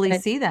could totally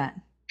see that.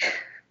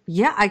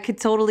 Yeah, I could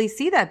totally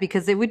see that,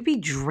 because it would be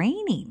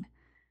draining.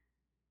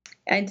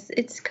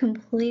 It's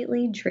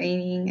completely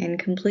draining and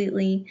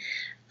completely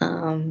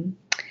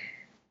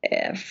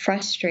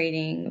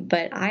frustrating.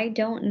 But I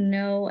don't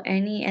know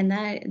any, and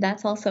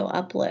that's also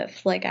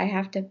Uplift. Like, I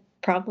have to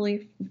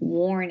probably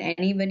warn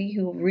anybody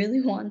who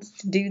really wants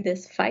to do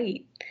this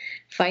fight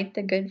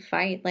the good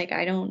fight. Like,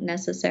 I don't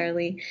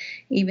necessarily,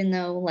 even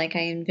though, like,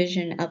 I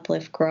envision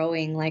Uplift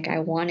growing, like, I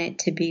want it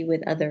to be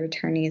with other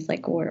attorneys,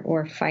 like,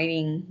 or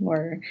fighting,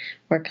 or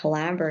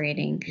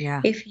collaborating.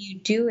 Yeah. If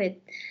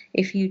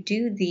you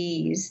do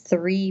these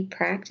 3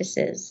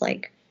 practices,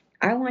 like,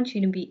 I want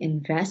you to be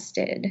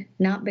invested,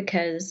 not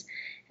because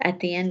at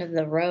the end of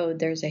the road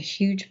there's a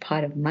huge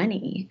pot of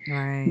money,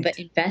 but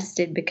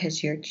invested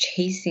because you're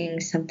chasing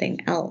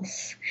something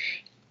else.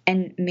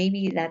 And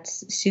maybe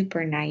that's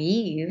super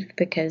naive,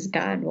 because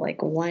God,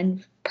 like,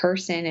 one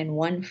person and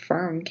one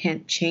firm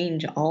can't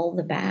change all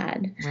the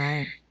bad.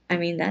 Right. I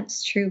mean,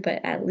 that's true, but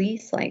at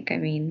least, like, I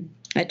mean,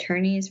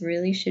 attorneys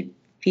really should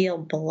feel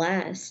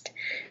blessed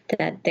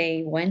that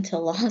they went to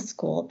law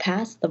school,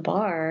 passed the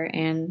bar,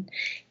 and,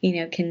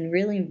 can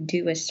really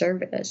do a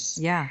service.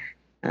 Yeah.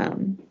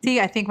 See,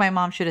 I think my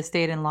mom should have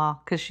stayed in law,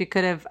 because she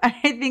could have, I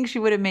think she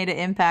would have made an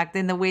impact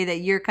in the way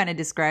that you're kind of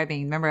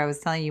describing. Remember, I was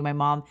telling you, my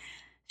mom,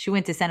 she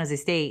went to San Jose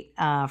State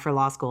for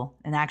law school.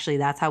 And actually,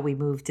 that's how we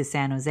moved to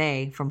San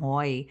Jose from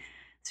Hawaii.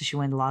 So she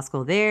went to law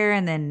school there.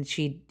 And then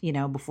she,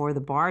 before the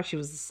bar, she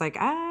was just like,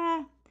 I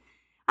don't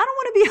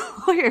want to be a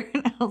lawyer.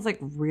 And I was like,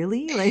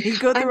 really? Like, you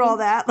go through all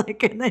that,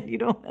 like, and then you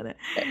don't want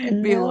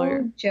to be a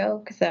lawyer. No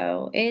joke,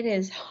 though. It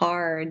is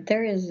hard.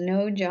 There is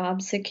no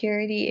job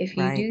security. If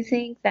you do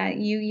think that,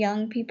 you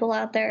young people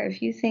out there,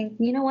 if you think,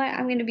 you know what,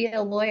 I'm going to be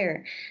a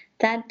lawyer,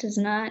 that does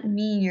not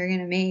mean you're going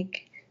to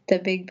make the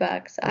big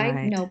bucks. I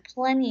know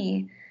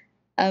plenty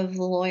of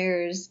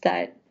lawyers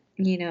that,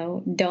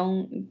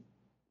 don't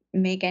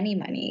make any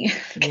money.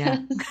 Yeah.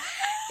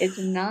 It's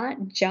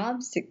not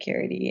job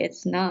security.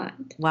 It's not.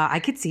 Wow, I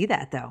could see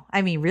that, though.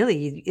 I mean,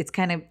 really, it's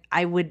kind of,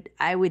 I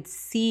would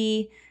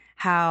see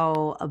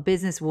how a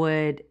business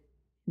would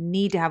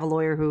need to have a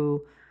lawyer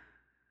who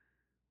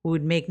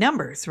would make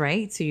numbers,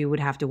 right? So you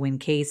would have to win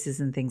cases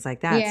and things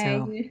like that.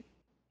 Yeah, So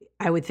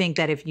I would think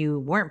that if you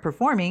weren't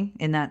performing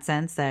in that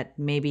sense, that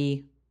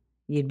maybe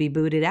you'd be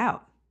booted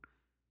out.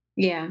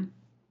 Yeah,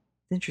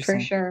 for Interesting.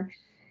 sure.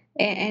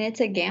 And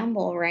it's a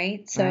gamble, right?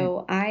 Right.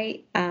 So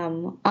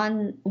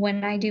on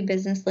when I do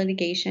business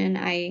litigation,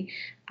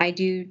 I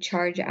do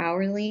charge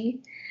hourly.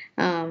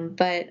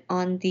 But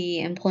on the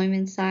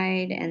employment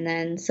side and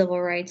then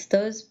civil rights,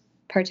 those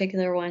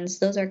particular ones,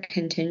 those are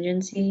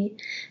contingency.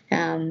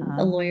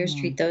 Lawyers Oh,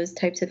 treat those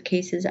types of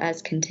cases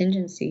as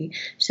contingency.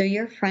 So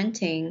you're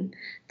fronting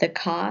the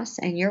costs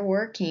and you're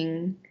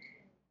working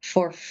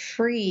for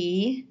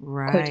free,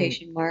 right.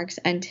 quotation marks,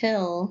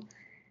 until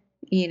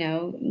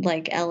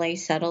like LA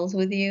settles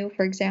with you,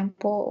 for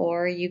example,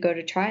 or you go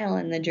to trial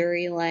and the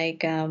jury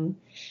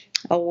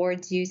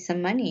awards you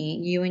some money,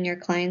 you and your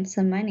client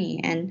some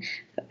money. And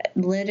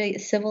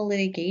civil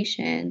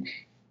litigation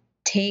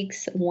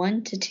takes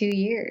 1 to 2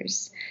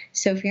 years.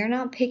 So if you're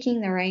not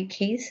picking the right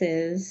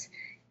cases,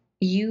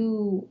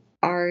 you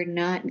are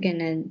not going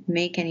to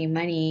make any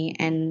money.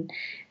 And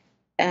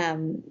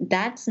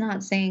that's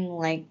not saying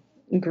like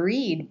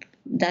greed.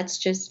 That's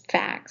just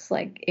facts.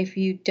 Like if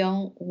you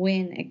don't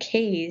win a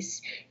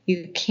case,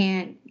 you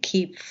can't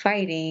keep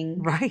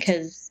fighting Right.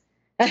 because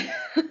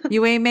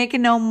You ain't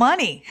making no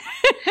money.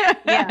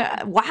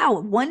 yeah.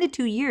 Wow, 1 to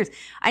 2 years.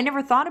 I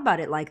never thought about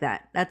it like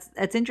that.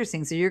 That's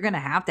interesting. So you're gonna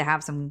have to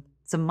have some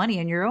money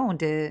on your own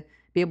to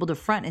be able to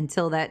front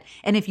until that.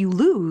 And if you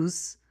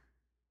lose,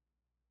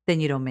 then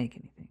you don't make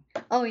anything.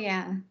 Oh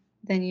yeah.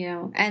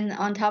 Then and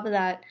on top of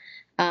that,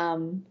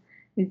 um,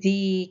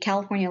 the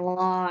California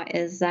law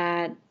is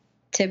that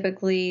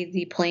typically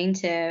the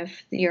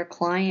plaintiff, your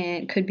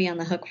client, could be on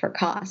the hook for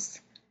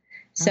costs. Oh,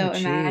 So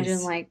imagine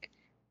jeez. like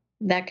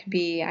that could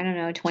be, I don't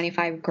know,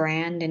 25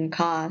 grand in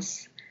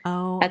costs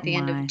Oh at the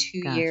end of my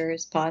two gosh.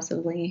 years,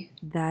 possibly.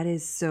 That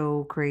is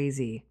so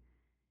crazy.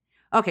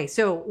 Okay,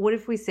 so what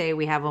if we say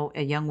we have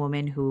a young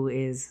woman who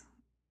is,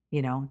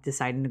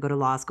 deciding to go to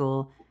law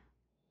school,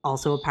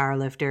 also a power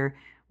lifter?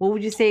 What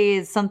would you say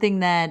is something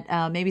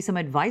that maybe some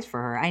advice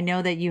for her? I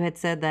know that you had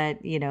said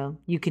that,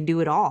 you can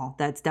do it all.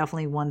 That's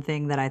definitely one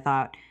thing that I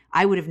thought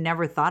I would have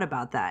never thought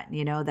about that,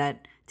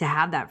 that to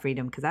have that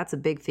freedom, because that's a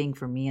big thing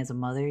for me as a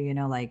mother,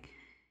 like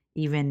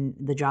even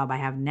the job I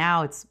have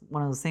now, it's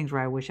one of those things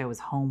where I wish I was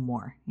home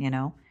more.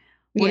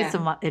 What is Yeah.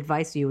 some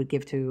advice you would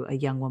give to a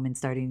young woman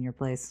starting in your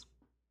place?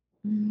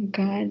 Oh,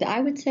 God, I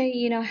would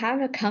say,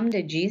 have a come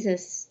to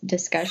Jesus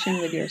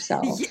discussion with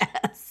yourself.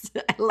 Yes,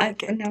 I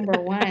like For it.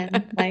 number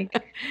one, like,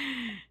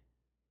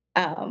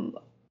 um,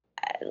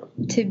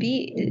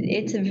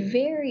 it's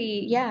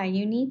yeah,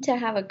 you need to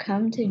have a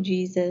come to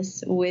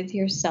Jesus with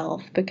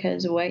yourself,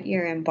 because what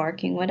you're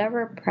embarking,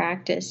 whatever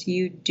practice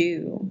you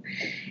do,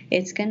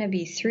 it's going to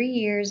be 3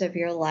 years of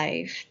your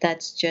life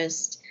that's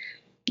just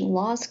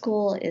law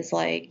school is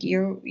like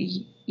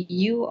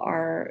you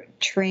are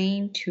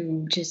trained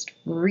to just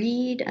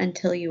read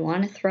until you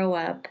want to throw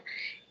up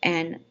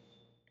and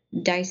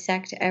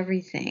dissect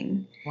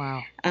everything.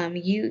 Wow.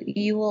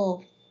 You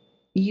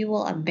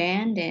will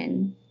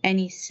abandon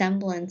any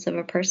semblance of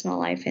a personal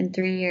life in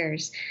 3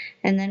 years,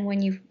 and then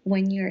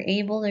when you're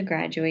able to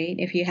graduate,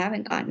 if you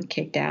haven't gotten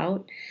kicked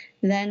out,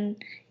 then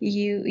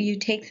you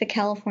take the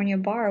California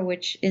bar,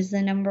 which is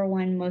the number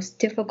one most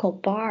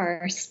difficult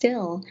bar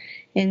still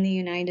in the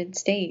United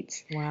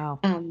States. Wow.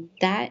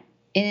 That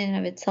in and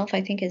of itself,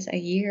 I think, is a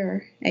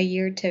year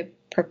to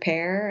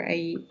prepare.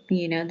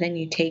 Then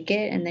you take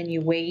it, and then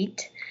you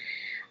wait,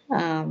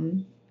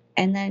 um,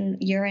 and then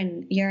you're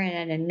in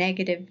at a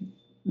negative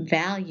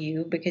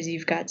value because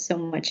you've got so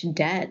much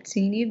debt. So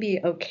you need to be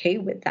okay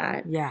with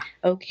that. Yeah.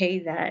 Okay,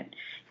 that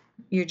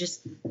you're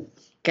just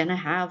gonna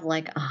have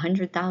like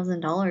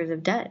 $100,000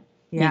 of debt.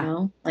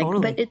 Yeah. But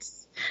Totally.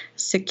 it's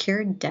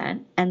secured debt,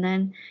 and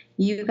then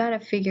you got to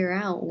figure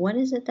out what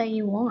is it that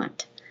you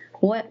want.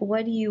 What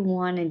do you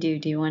want to do?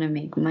 Do you want to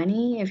make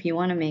money? If you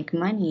want to make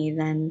money,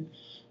 then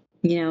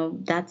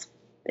that's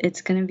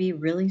it's going to be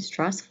really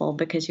stressful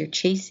because you're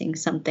chasing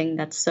something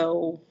that's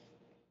so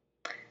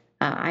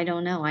I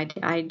don't know.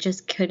 I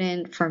just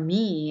couldn't. For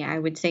me, I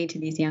would say to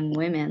these young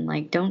women,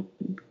 like, don't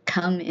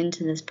come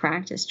into this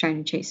practice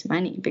trying to chase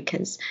money,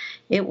 because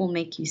it will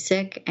make you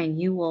sick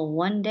and you will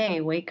one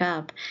day wake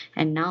up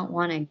and not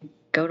want to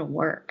go to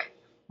work.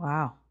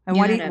 Wow. And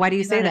You why gotta, do you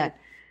you say gotta,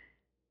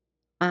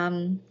 that?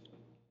 um,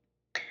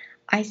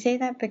 I say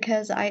that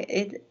because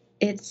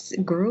it's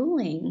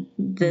grueling,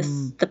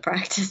 Mm. the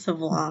practice of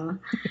law.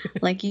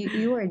 Like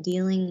you are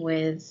dealing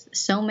with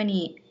so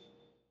many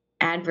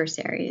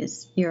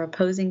adversaries, your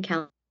opposing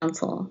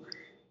counsel,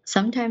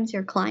 sometimes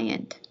your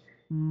client,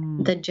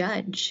 Mm. the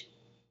judge,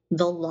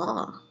 the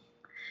law.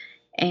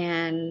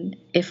 And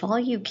if all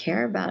you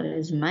care about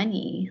is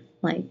money,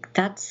 like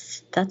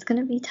that's going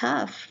to be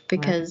tough, Right.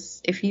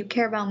 because if you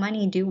care about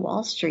money, do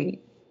Wall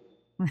Street.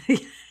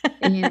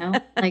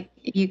 Like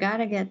you got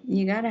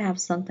to have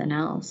something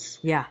else.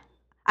 Yeah.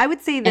 I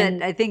would say that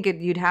And I think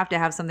you'd have to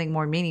have something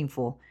more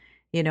meaningful.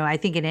 I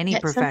think in any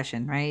it's some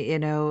profession, right?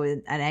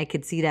 And I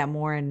could see that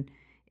more in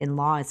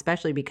law,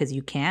 especially because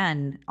you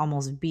can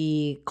almost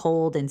be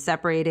cold and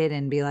separated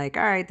and be like,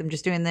 all right, I'm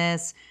just doing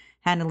this.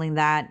 handling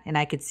that. And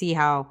I could see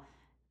how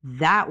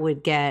that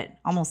would get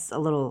almost a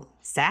little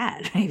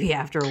sad maybe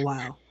after a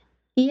while.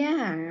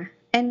 Yeah.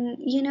 And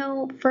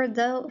for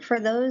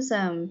those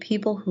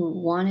people who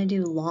want to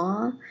do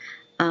law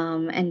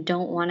and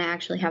don't want to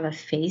actually have a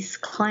face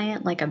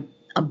client, like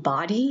a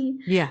body,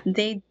 Yeah.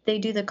 they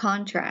do the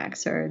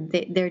contracts, or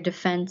they're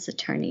defense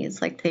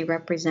attorneys, like they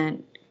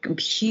represent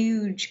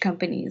huge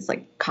companies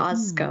like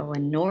Costco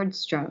and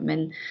Nordstrom,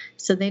 and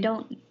so they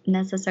don't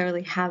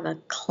necessarily have a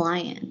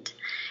client.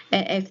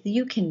 If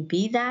you can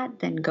be that,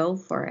 then go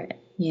for it,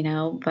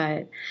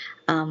 but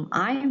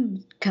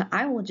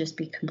I will just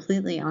be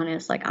completely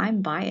honest. Like,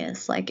 I'm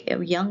biased. Like,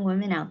 young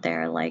women out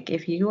there, like,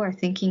 if you are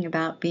thinking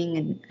about being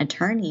an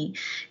attorney,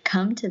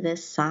 come to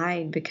this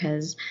side,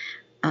 because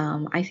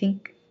I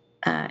think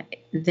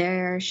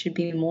there should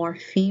be more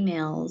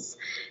females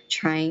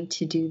trying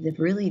to do the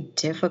really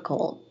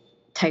difficult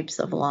types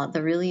of law,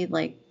 the really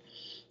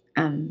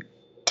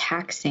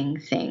taxing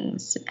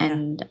things.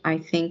 And I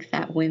think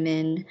that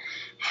women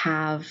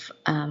have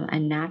a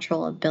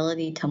natural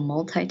ability to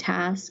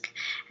multitask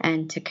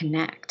and to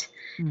connect.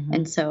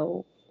 And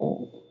so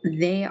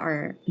they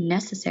are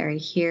necessary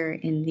here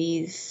in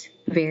these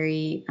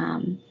very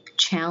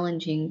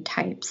challenging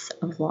types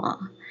of law.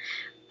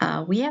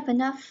 We have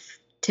enough,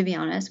 to be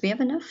honest, we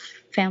have enough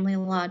family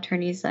law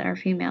attorneys that are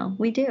female.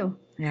 We do.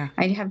 Yeah.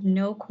 I have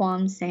no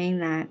qualms saying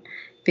that,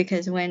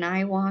 because when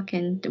I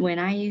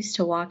used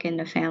to walk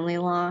into family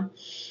law,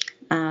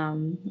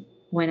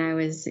 when I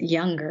was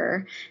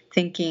younger,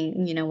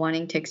 thinking,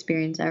 wanting to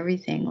experience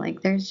everything,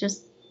 like, there's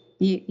just,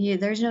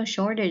 there's no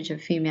shortage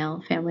of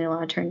female family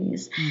law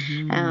attorneys,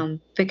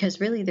 because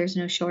really there's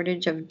no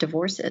shortage of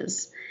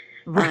divorces.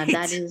 Right.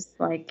 That is,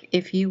 like,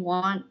 if you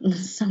want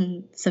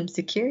some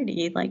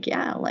security, like,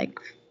 yeah, like,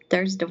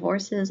 there's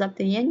divorces up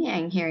the yin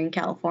yang here in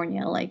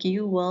California. Like,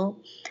 you will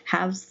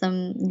have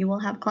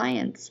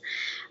clients.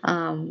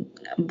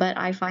 But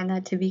I find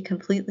that to be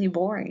completely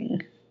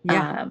boring.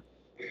 Yeah.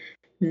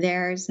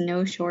 There's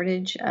no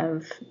shortage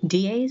of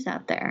DAs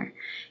out there,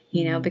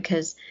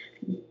 because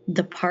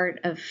the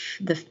part of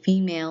the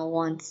female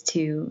wants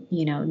to,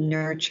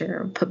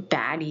 nurture, put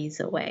baddies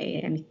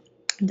away. And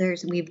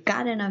we've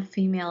got enough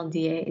female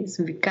DAs.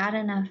 We've got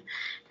enough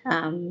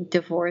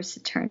divorce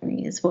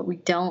attorneys. What we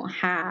don't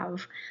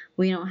have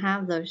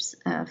those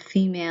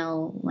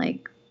female,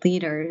 like,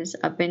 leaders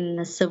up in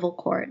the civil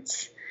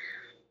courts,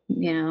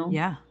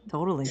 Yeah,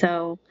 totally.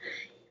 So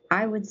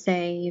I would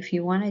say, if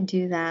you want to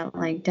do that,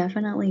 like,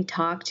 definitely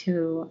talk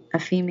to a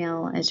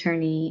female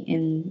attorney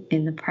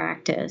in the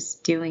practice,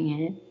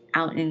 doing it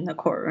out in the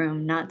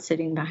courtroom, not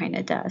sitting behind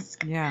a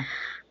desk. Yeah.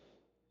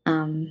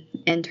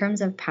 In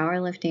terms of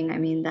powerlifting, I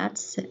mean,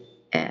 that's,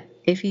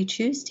 if you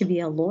choose to be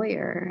a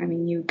lawyer, I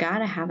mean, you got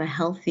to have a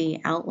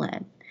healthy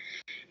outlet.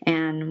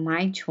 And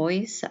my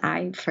choice,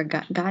 I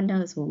forgot, God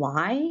knows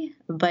why,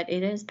 but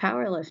it is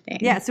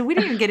powerlifting. Yeah. So we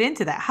didn't even get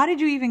into that. How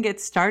did you even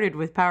get started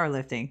with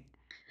powerlifting?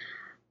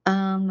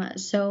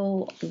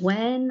 So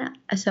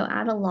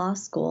out of law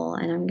school,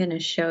 and I'm going to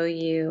show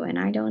you, and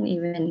I don't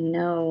even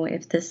know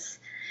if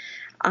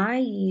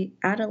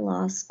out of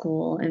law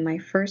school, in my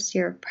first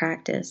year of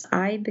practice,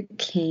 I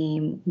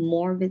became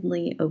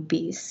morbidly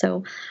obese.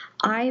 So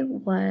I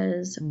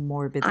was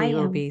morbidly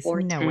obese.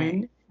 4'10". No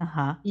way.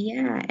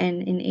 Yeah.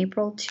 And in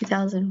April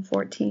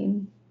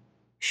 2014.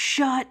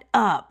 Shut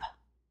up.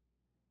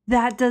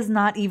 That does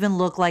not even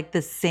look like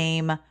the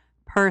same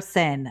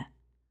person.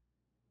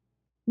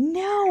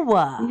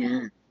 No.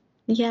 Yeah.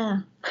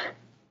 Yeah.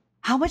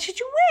 How much did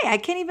you weigh? I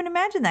can't even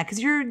imagine that, because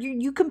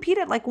you compete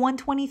at like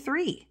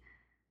 123.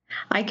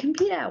 I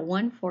compete at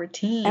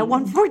 114. At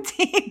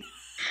 114.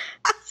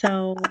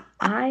 So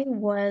I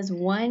was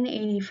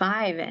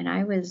 185, and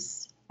I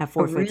was at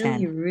 4'10".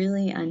 really,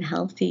 really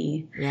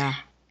unhealthy. Yeah.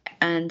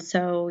 And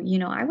so,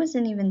 I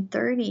wasn't even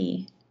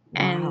 30.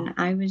 Wow. And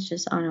I was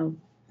just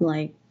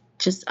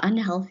just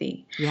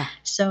unhealthy. Yeah.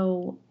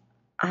 So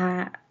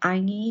I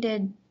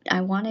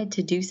wanted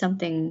to do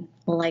something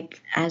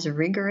like as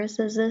rigorous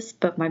as this,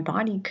 but my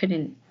body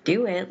couldn't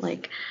do it.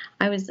 Like,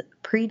 I was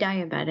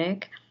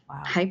pre-diabetic,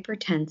 wow,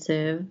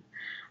 hypertensive.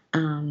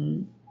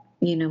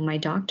 My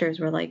doctors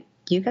were like,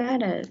 you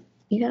gotta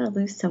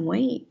lose some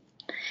weight.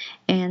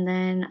 And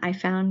then I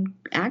found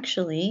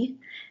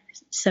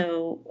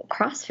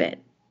CrossFit.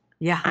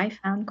 Yeah. I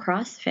found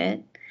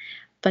CrossFit,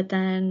 but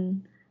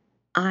then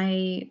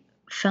I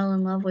fell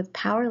in love with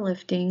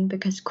powerlifting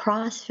because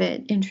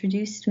CrossFit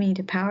introduced me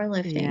to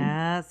powerlifting.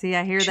 Yeah, see,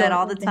 I hear that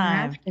all the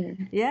time.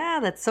 Yeah,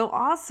 that's so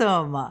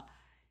awesome.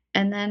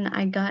 And then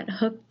I got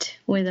hooked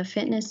with a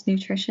fitness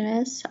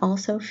nutritionist,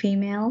 also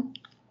female,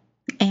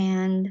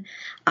 and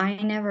I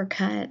never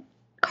cut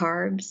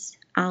carbs.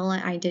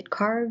 I did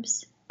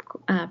carbs,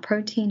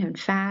 protein, and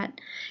fat,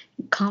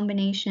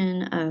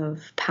 combination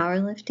of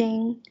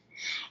powerlifting,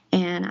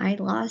 and I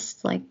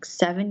lost like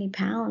 70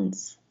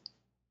 pounds.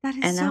 That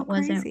is and so that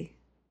crazy. Wasn't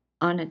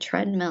on a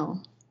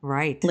treadmill,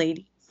 right,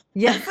 ladies?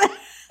 Yes.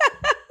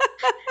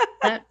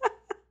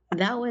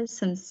 that was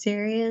some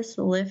serious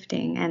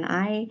lifting, and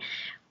I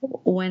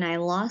when I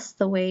lost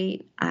the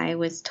weight, I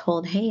was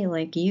told, hey,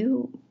 like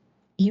you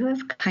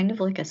have kind of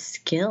like a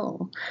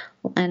skill.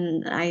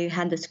 And I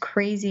had this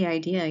crazy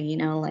idea,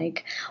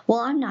 like, well,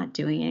 I'm not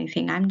doing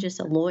anything. I'm just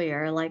a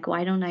lawyer. Like,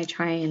 why don't I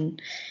try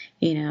and,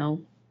 you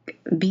know,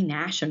 be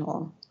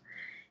national?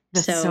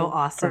 That's so So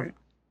awesome. for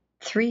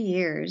 3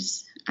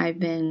 years, I've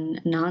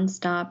been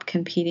nonstop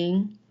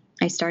competing.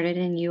 I started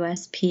in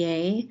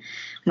USPA.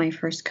 My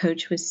first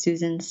coach was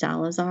Susan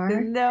Salazar.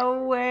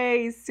 No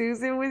way.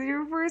 Susan was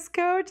your first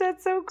coach?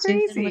 That's so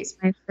Susan crazy. was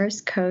my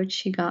first coach.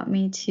 She got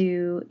me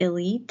to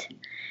elite.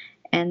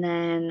 And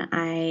then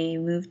I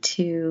moved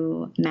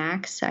to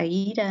Max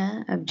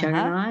Aida of Uh-huh.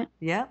 Juggernaut.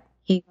 Yep.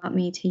 He got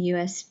me to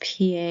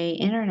USPA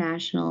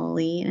International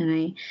Elite, and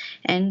I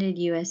ended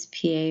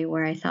USPA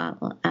where I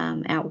thought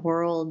at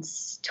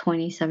Worlds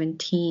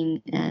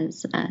 2017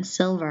 as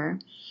silver.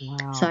 So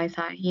Wow. I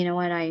thought, you know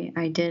what,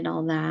 I did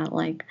all that,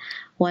 like,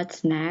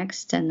 what's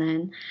next? And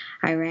then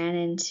I ran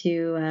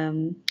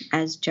into,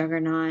 as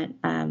Juggernaut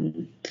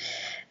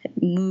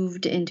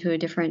moved into a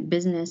different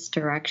business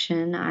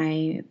direction,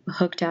 I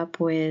hooked up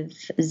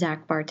with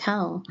Zach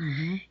Bartell.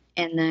 Mm-hmm.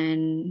 And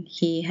then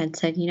he had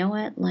said, you know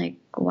what, like,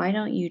 why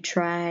don't you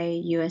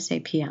try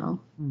USAPL?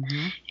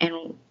 Mm-hmm.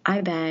 And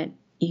I bet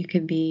you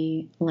could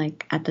be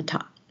like at the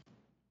top.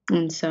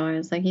 And so I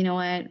was like, you know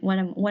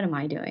what am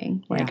I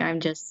doing? Like, Yeah.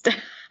 I'm just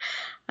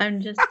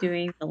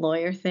doing the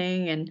lawyer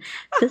thing, and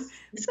this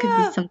could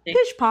be something.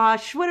 Pish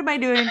posh. What am I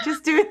doing?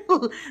 Just doing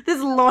this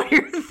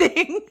lawyer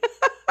thing.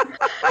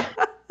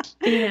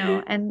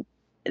 And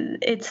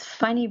it's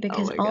funny Oh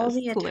because my all gosh,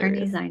 the it's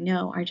hilarious. attorneys I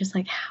know are just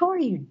like, how are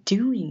you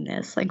doing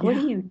this? Like,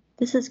 Yeah.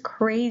 this is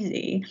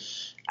crazy.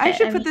 I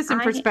should I put mean, this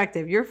in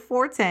perspective. You're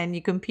 4'10",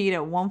 you compete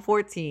at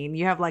 114,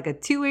 you have like a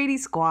 280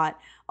 squat,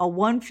 a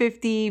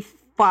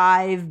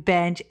 155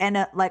 bench,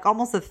 and like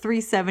almost a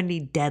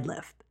 370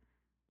 deadlift.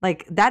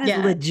 Like that is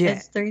yeah, legit.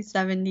 it's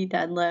 370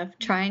 deadlift,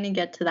 trying to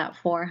get to that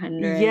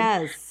 400.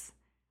 Yes.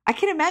 I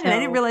can imagine. I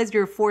didn't So, realize you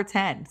were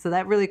 4'10". So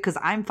that really, because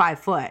I'm 5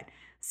 foot.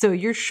 So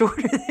you're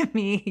shorter than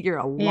me. You're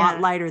a lot yeah.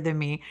 lighter than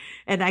me.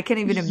 And I can't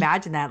even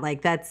imagine that.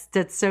 Like that's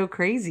so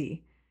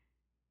crazy.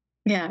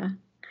 Yeah.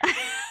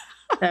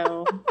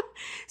 So,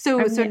 So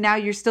I'm now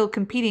you're still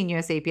competing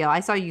USAPL.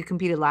 I saw you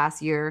competed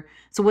last year.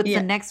 So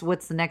yeah.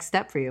 what's the next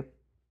step for you?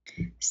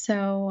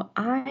 So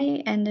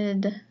I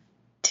ended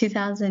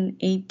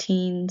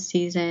 2018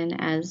 season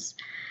as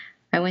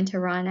I went to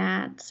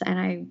Ronettes, and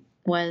I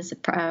was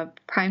a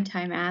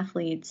primetime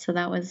athlete. So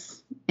that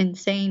was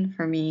insane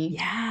for me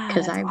Yeah,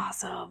 because that's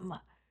awesome.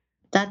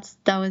 that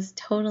was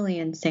totally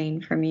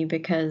insane for me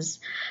because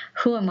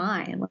who am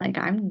I? Like,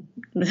 I'm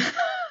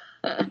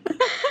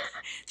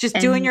Just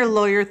doing and your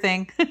lawyer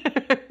thing.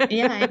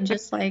 yeah, and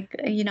just like,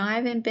 I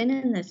haven't been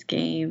in this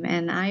game,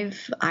 and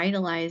I've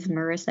idolized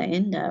Marissa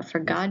Inda for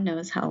Yeah. God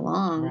knows how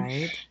long.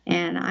 Right.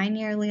 And I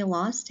nearly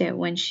lost it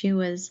when she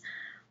was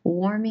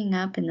warming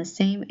up in the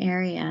same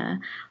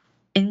area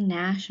in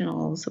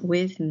nationals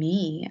with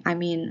me. I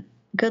mean,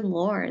 good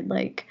Lord,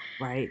 like,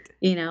 Right.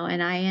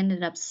 and I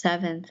ended up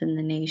 7th in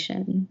the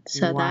nation.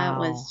 So that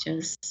was Wow.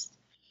 just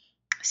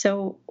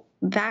so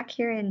back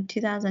here in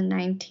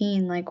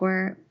 2019, like,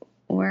 we're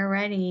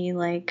ready.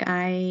 Like,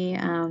 I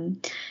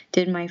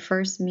did my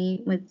first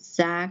meet with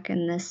Zach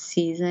in this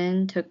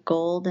season, took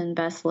gold and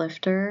best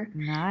lifter at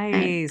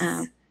Nice.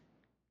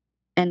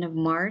 end of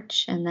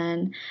March, and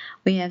then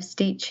we have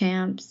state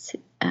champs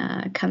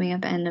coming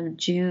up end of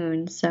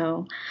June.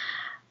 So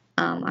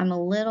I'm a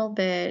little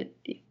bit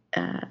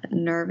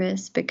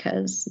nervous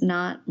because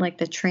not like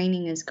the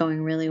training is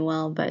going really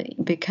well, but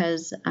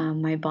because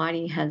my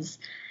body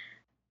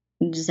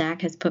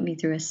Zach has put me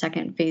through a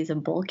second phase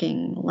of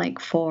bulking, like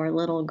for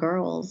little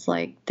girls.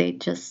 Like, they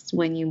just,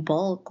 when you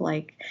bulk,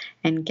 like,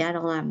 and get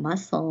all that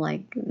muscle,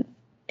 like,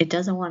 it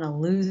doesn't want to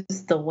lose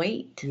the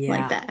weight, like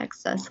Yeah. the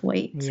excess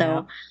weight. Yeah.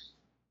 So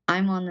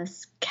I'm on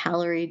this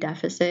calorie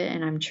deficit,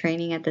 and I'm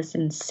training at this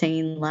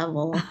insane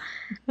level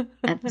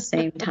at the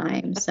same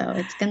time. So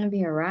it's going to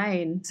be a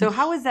ride. So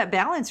how is that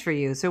balance for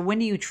you? So when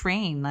do you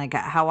train? Like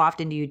how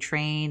often do you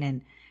train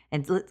and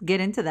let's get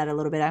into that a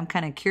little bit. I'm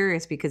kind of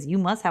curious because you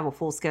must have a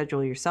full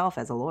schedule yourself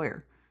as a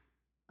lawyer.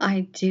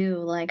 I do.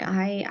 Like,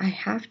 I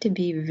have to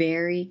be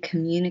very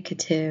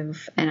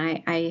communicative.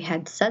 And I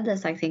had said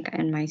this, I think,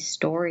 in my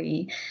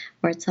story,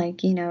 where it's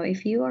like,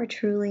 if you are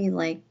truly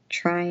like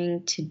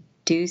trying to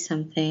do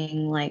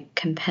something like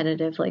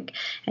competitive, like,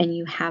 and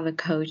you have a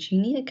coach, you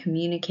need to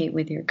communicate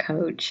with your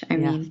coach. I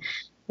Yeah. mean,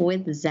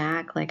 with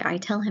Zach, like, I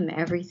tell him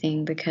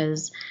everything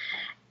because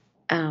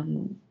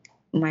um,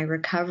 my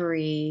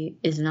recovery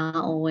is not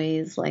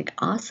always like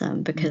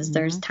awesome, because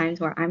there's Mhm. times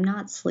where I'm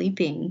not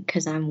sleeping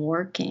because I'm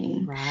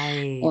working,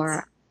 Right.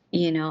 or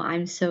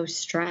I'm so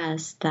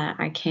stressed that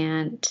I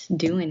can't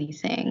do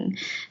anything.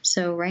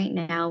 So right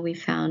now we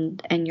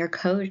found, and your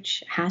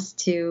coach has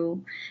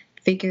to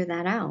figure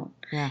that out.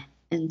 Yeah.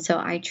 And so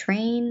I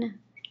train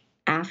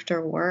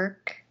after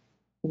work,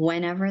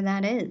 whenever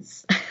that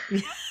is.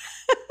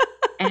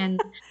 and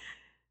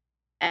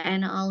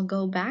I'll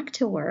go back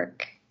to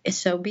work.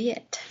 So be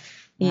it.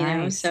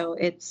 Nice. So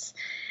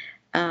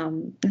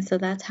so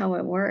that's how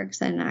it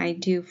works. And I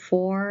do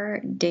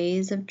 4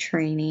 days of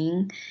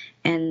training,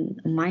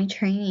 and my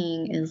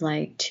training is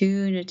like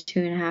 2 to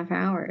 2.5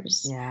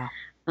 hours Yeah.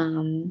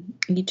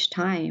 each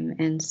time.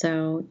 And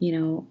so,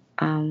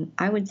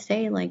 I would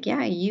say, like,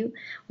 yeah,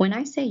 when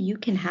I say you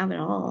can have it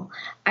all,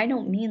 I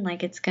don't mean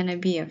like it's going to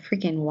be a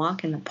freaking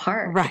walk in the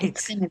park.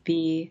 It's Right. going to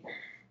be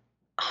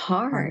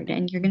Hard. hard,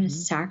 and you're going to Hmm.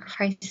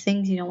 sacrifice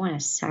things you don't want to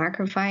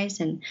sacrifice,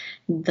 and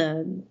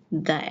the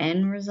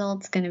end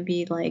result's going to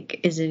be like,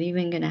 is it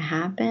even going to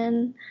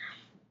happen?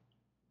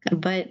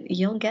 But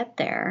you'll get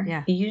there.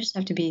 Yeah. You just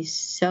have to be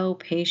so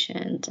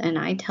patient. And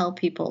I tell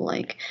people,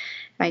 like,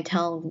 I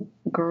tell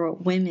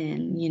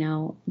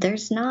women,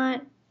 there's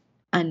not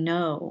a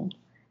no.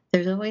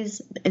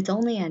 It's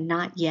only a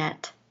not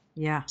yet.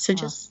 Yeah. So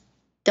Well, just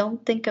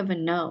don't think of a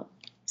no.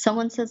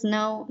 Someone says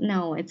no,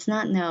 no, it's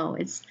not no,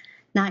 it's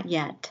not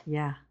yet.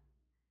 yeah.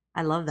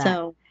 I love that.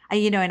 So,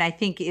 And I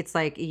think it's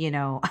like,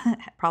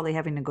 probably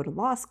having to go to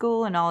law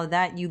school and all of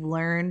that, you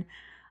learn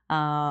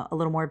a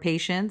little more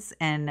patience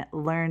and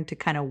learn to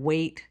kind of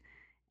wait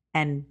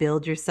and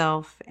build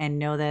yourself and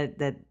know that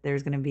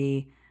there's going to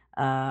be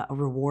a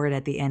reward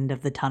at the end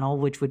of the tunnel,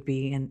 which would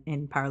be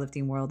in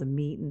powerlifting world, a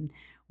meet and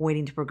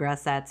waiting to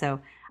progress that.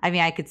 So, I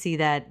mean, I could see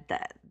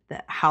that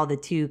how the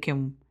two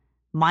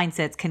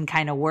mindsets can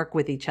kind of work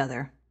with each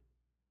other.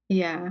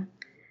 yeah.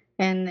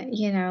 And,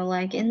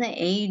 like, in the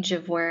age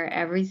of where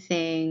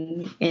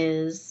everything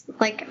is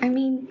like, I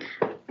mean,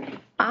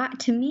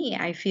 to me,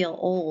 I feel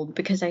old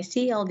because I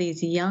see all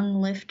these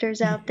young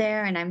lifters out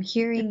there, and I'm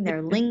hearing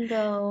their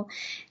lingo,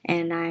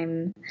 and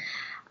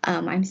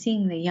I'm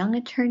seeing the young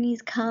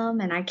attorneys come,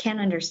 and I can't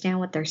understand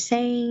what they're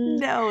saying.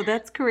 No,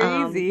 that's Um,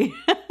 crazy.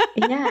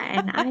 yeah,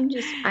 and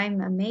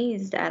I'm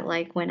amazed at,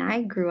 like, when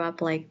I grew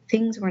up, like,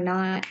 things were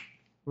not,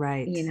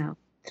 Right.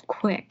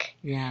 quick.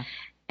 Yeah.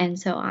 And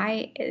so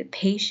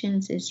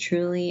patience is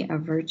truly a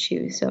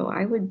virtue. So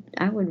I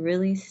would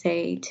really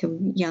say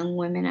to young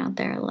women out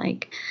there,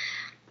 like,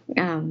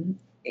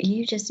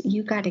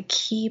 you got to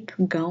keep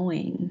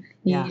going.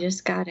 You Yeah.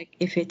 just got to,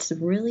 if it's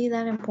really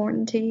that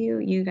important to you,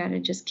 you got to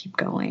just keep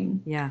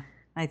going. Yeah.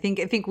 I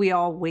think we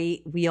all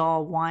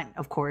want,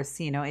 of course,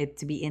 it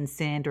to be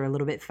instant or a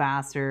little bit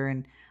faster.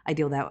 And I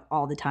deal that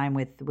all the time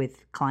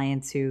with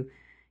clients who,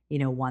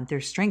 want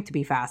their strength to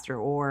be faster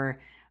or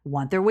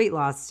want their weight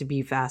loss to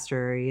be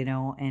faster,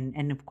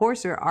 and of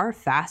course there are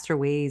faster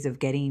ways of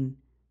getting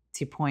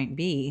to point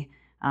B.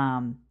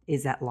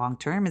 Is that long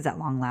term? Is that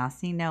long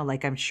lasting? No,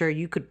 like I'm sure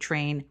you could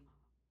train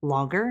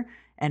longer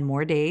and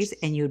more days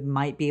and you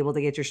might be able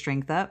to get your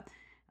strength up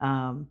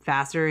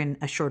faster in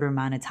a shorter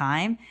amount of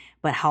time.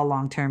 But how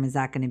long term is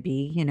that going to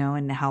be,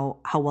 and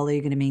how well are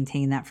you going to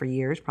maintain that for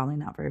years? Probably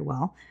not very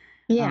well.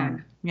 Yeah.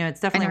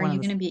 It's And definitely are one of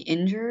you those. going to be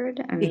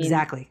injured? I mean,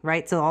 Exactly,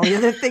 right? So all the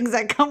other things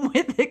that come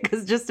with it,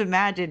 because just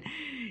imagine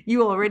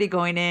you already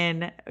going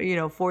in,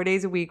 4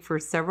 days a week for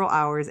several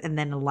hours and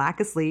then a lack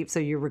of sleep. So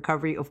your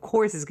recovery, of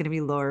course, is going to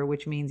be lower,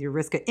 which means your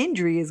risk of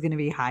injury is going to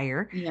be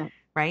higher, yeah.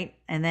 right?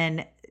 And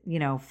then,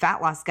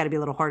 fat loss got to be a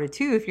little harder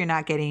too if you're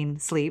not getting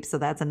sleep. So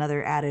that's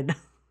another added.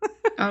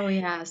 Oh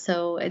yeah,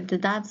 so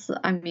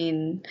I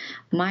mean,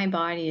 my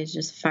body is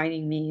just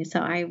fighting me. So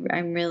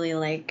I'm really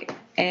like,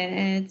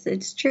 and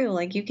it's true.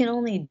 Like, you can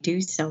only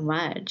do so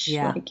much.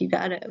 Yeah. Like, you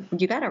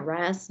gotta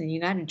rest, and you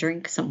gotta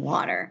drink some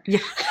water. Yeah.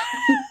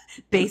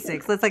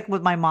 Basics. That's like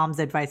what my mom's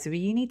advice would be.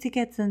 You need to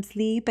get some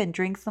sleep and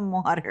drink some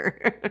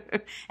water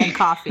and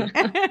coffee.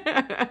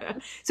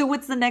 So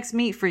what's the next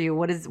meet for you?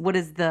 What is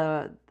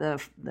the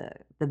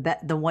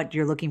what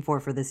you're looking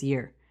for this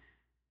year?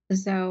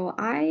 So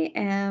I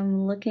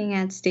am looking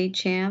at state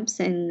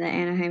champs in the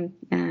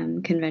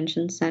Anaheim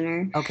Convention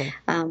Center. Okay.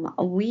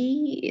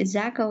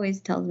 Zach always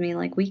tells me,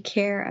 like, we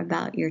care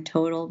about your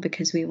total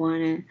because we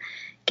want to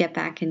get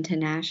back into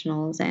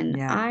nationals, and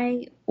Yeah.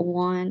 I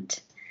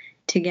want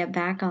to get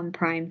back on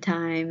prime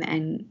time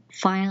and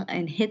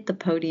hit the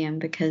podium,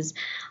 because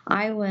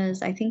I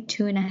think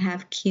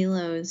 2.5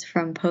 kilos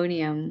from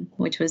podium,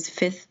 which was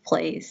 5th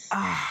place.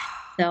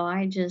 Ah, So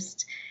I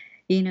just,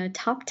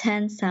 top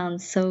 10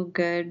 sounds so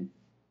good,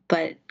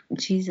 but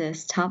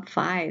Jesus, top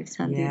 5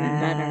 sounds even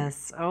better.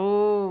 yes.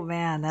 Oh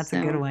man, that's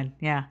a good So, one.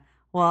 Yeah.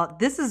 Well,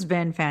 this has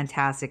been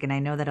fantastic. And I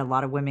know that a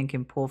lot of women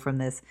can pull from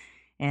this.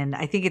 And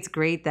I think it's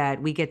great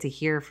that we get to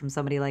hear from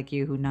somebody like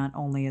you who not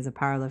only is a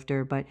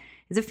powerlifter, but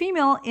is a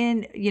female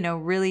in,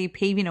 really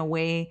paving a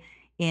way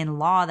in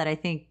law that I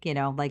think,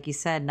 like you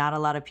said, not a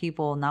lot of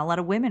people, not a lot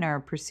of women are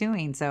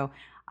pursuing. So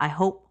I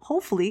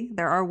hopefully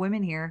there are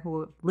women here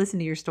who listen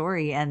to your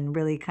story and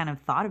really kind of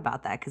thought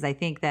about that. Cause I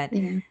think that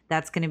yeah.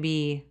 that's going to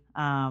be,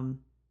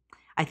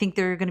 I think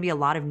there are going to be a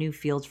lot of new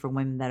fields for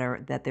women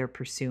that they're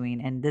pursuing,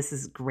 and this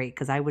is great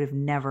because I would have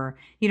never,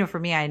 for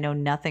me, I know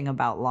nothing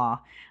about law,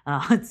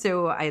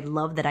 so I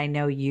love that I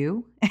know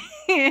you,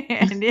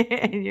 and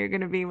you're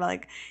going to be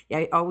like, yeah,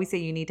 I always say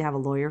you need to have a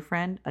lawyer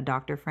friend, a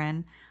doctor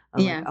friend,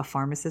 like Yeah. a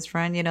pharmacist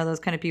friend, those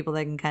kind of people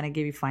that can kind of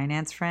give you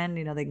finance friend,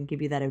 they can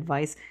give you that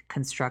advice,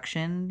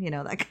 construction,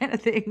 that kind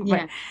of thing. But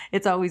Yeah.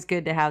 it's always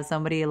good to have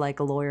somebody like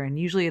a lawyer, and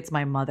usually it's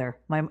my mother,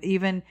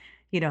 even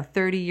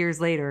 30 years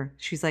later,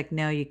 she's like,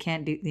 no, you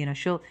can't do,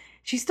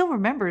 she still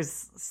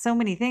remembers so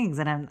many things.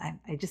 And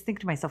I just think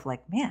to myself,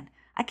 like, man,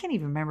 I can't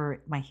even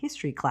remember my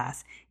history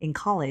class in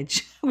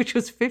college, which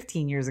was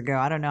 15 years ago.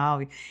 I don't know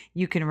how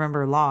you can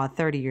remember law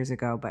 30 years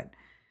ago, but.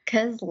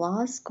 Because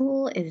law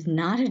school is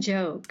not a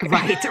joke.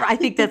 Right. I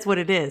think that's what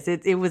it is.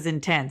 It was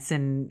intense,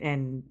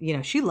 and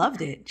she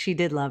loved it. She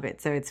did love it.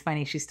 So it's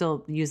funny. She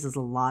still uses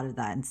a lot of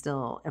that and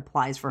still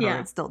applies for her. Yeah.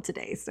 It's still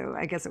today. So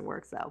I guess it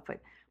works out. But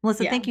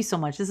Melissa, Yeah. thank you so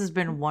much. This has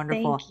been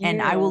wonderful. Thank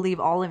And I will you. leave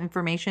all the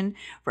information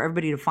for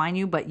everybody to find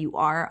you, but you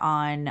are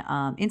on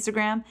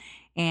Instagram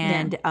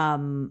and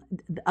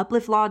the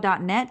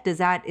upliftlaw.net. Is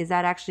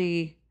that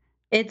actually?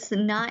 It's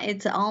not,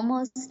 it's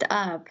almost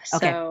up.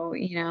 Okay.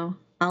 So,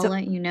 I'll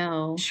let you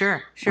know.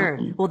 Sure.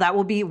 Well, that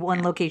will be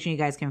one location you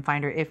guys can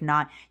find her. If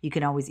not, you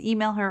can always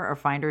email her or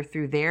find her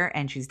through there.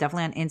 And she's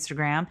definitely on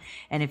Instagram.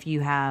 And if you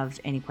have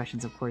any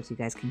questions, of course, you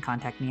guys can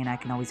contact me and I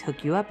can always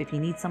hook you up if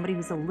you need somebody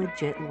who's a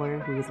legit lawyer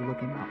who is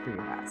looking out for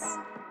your ass.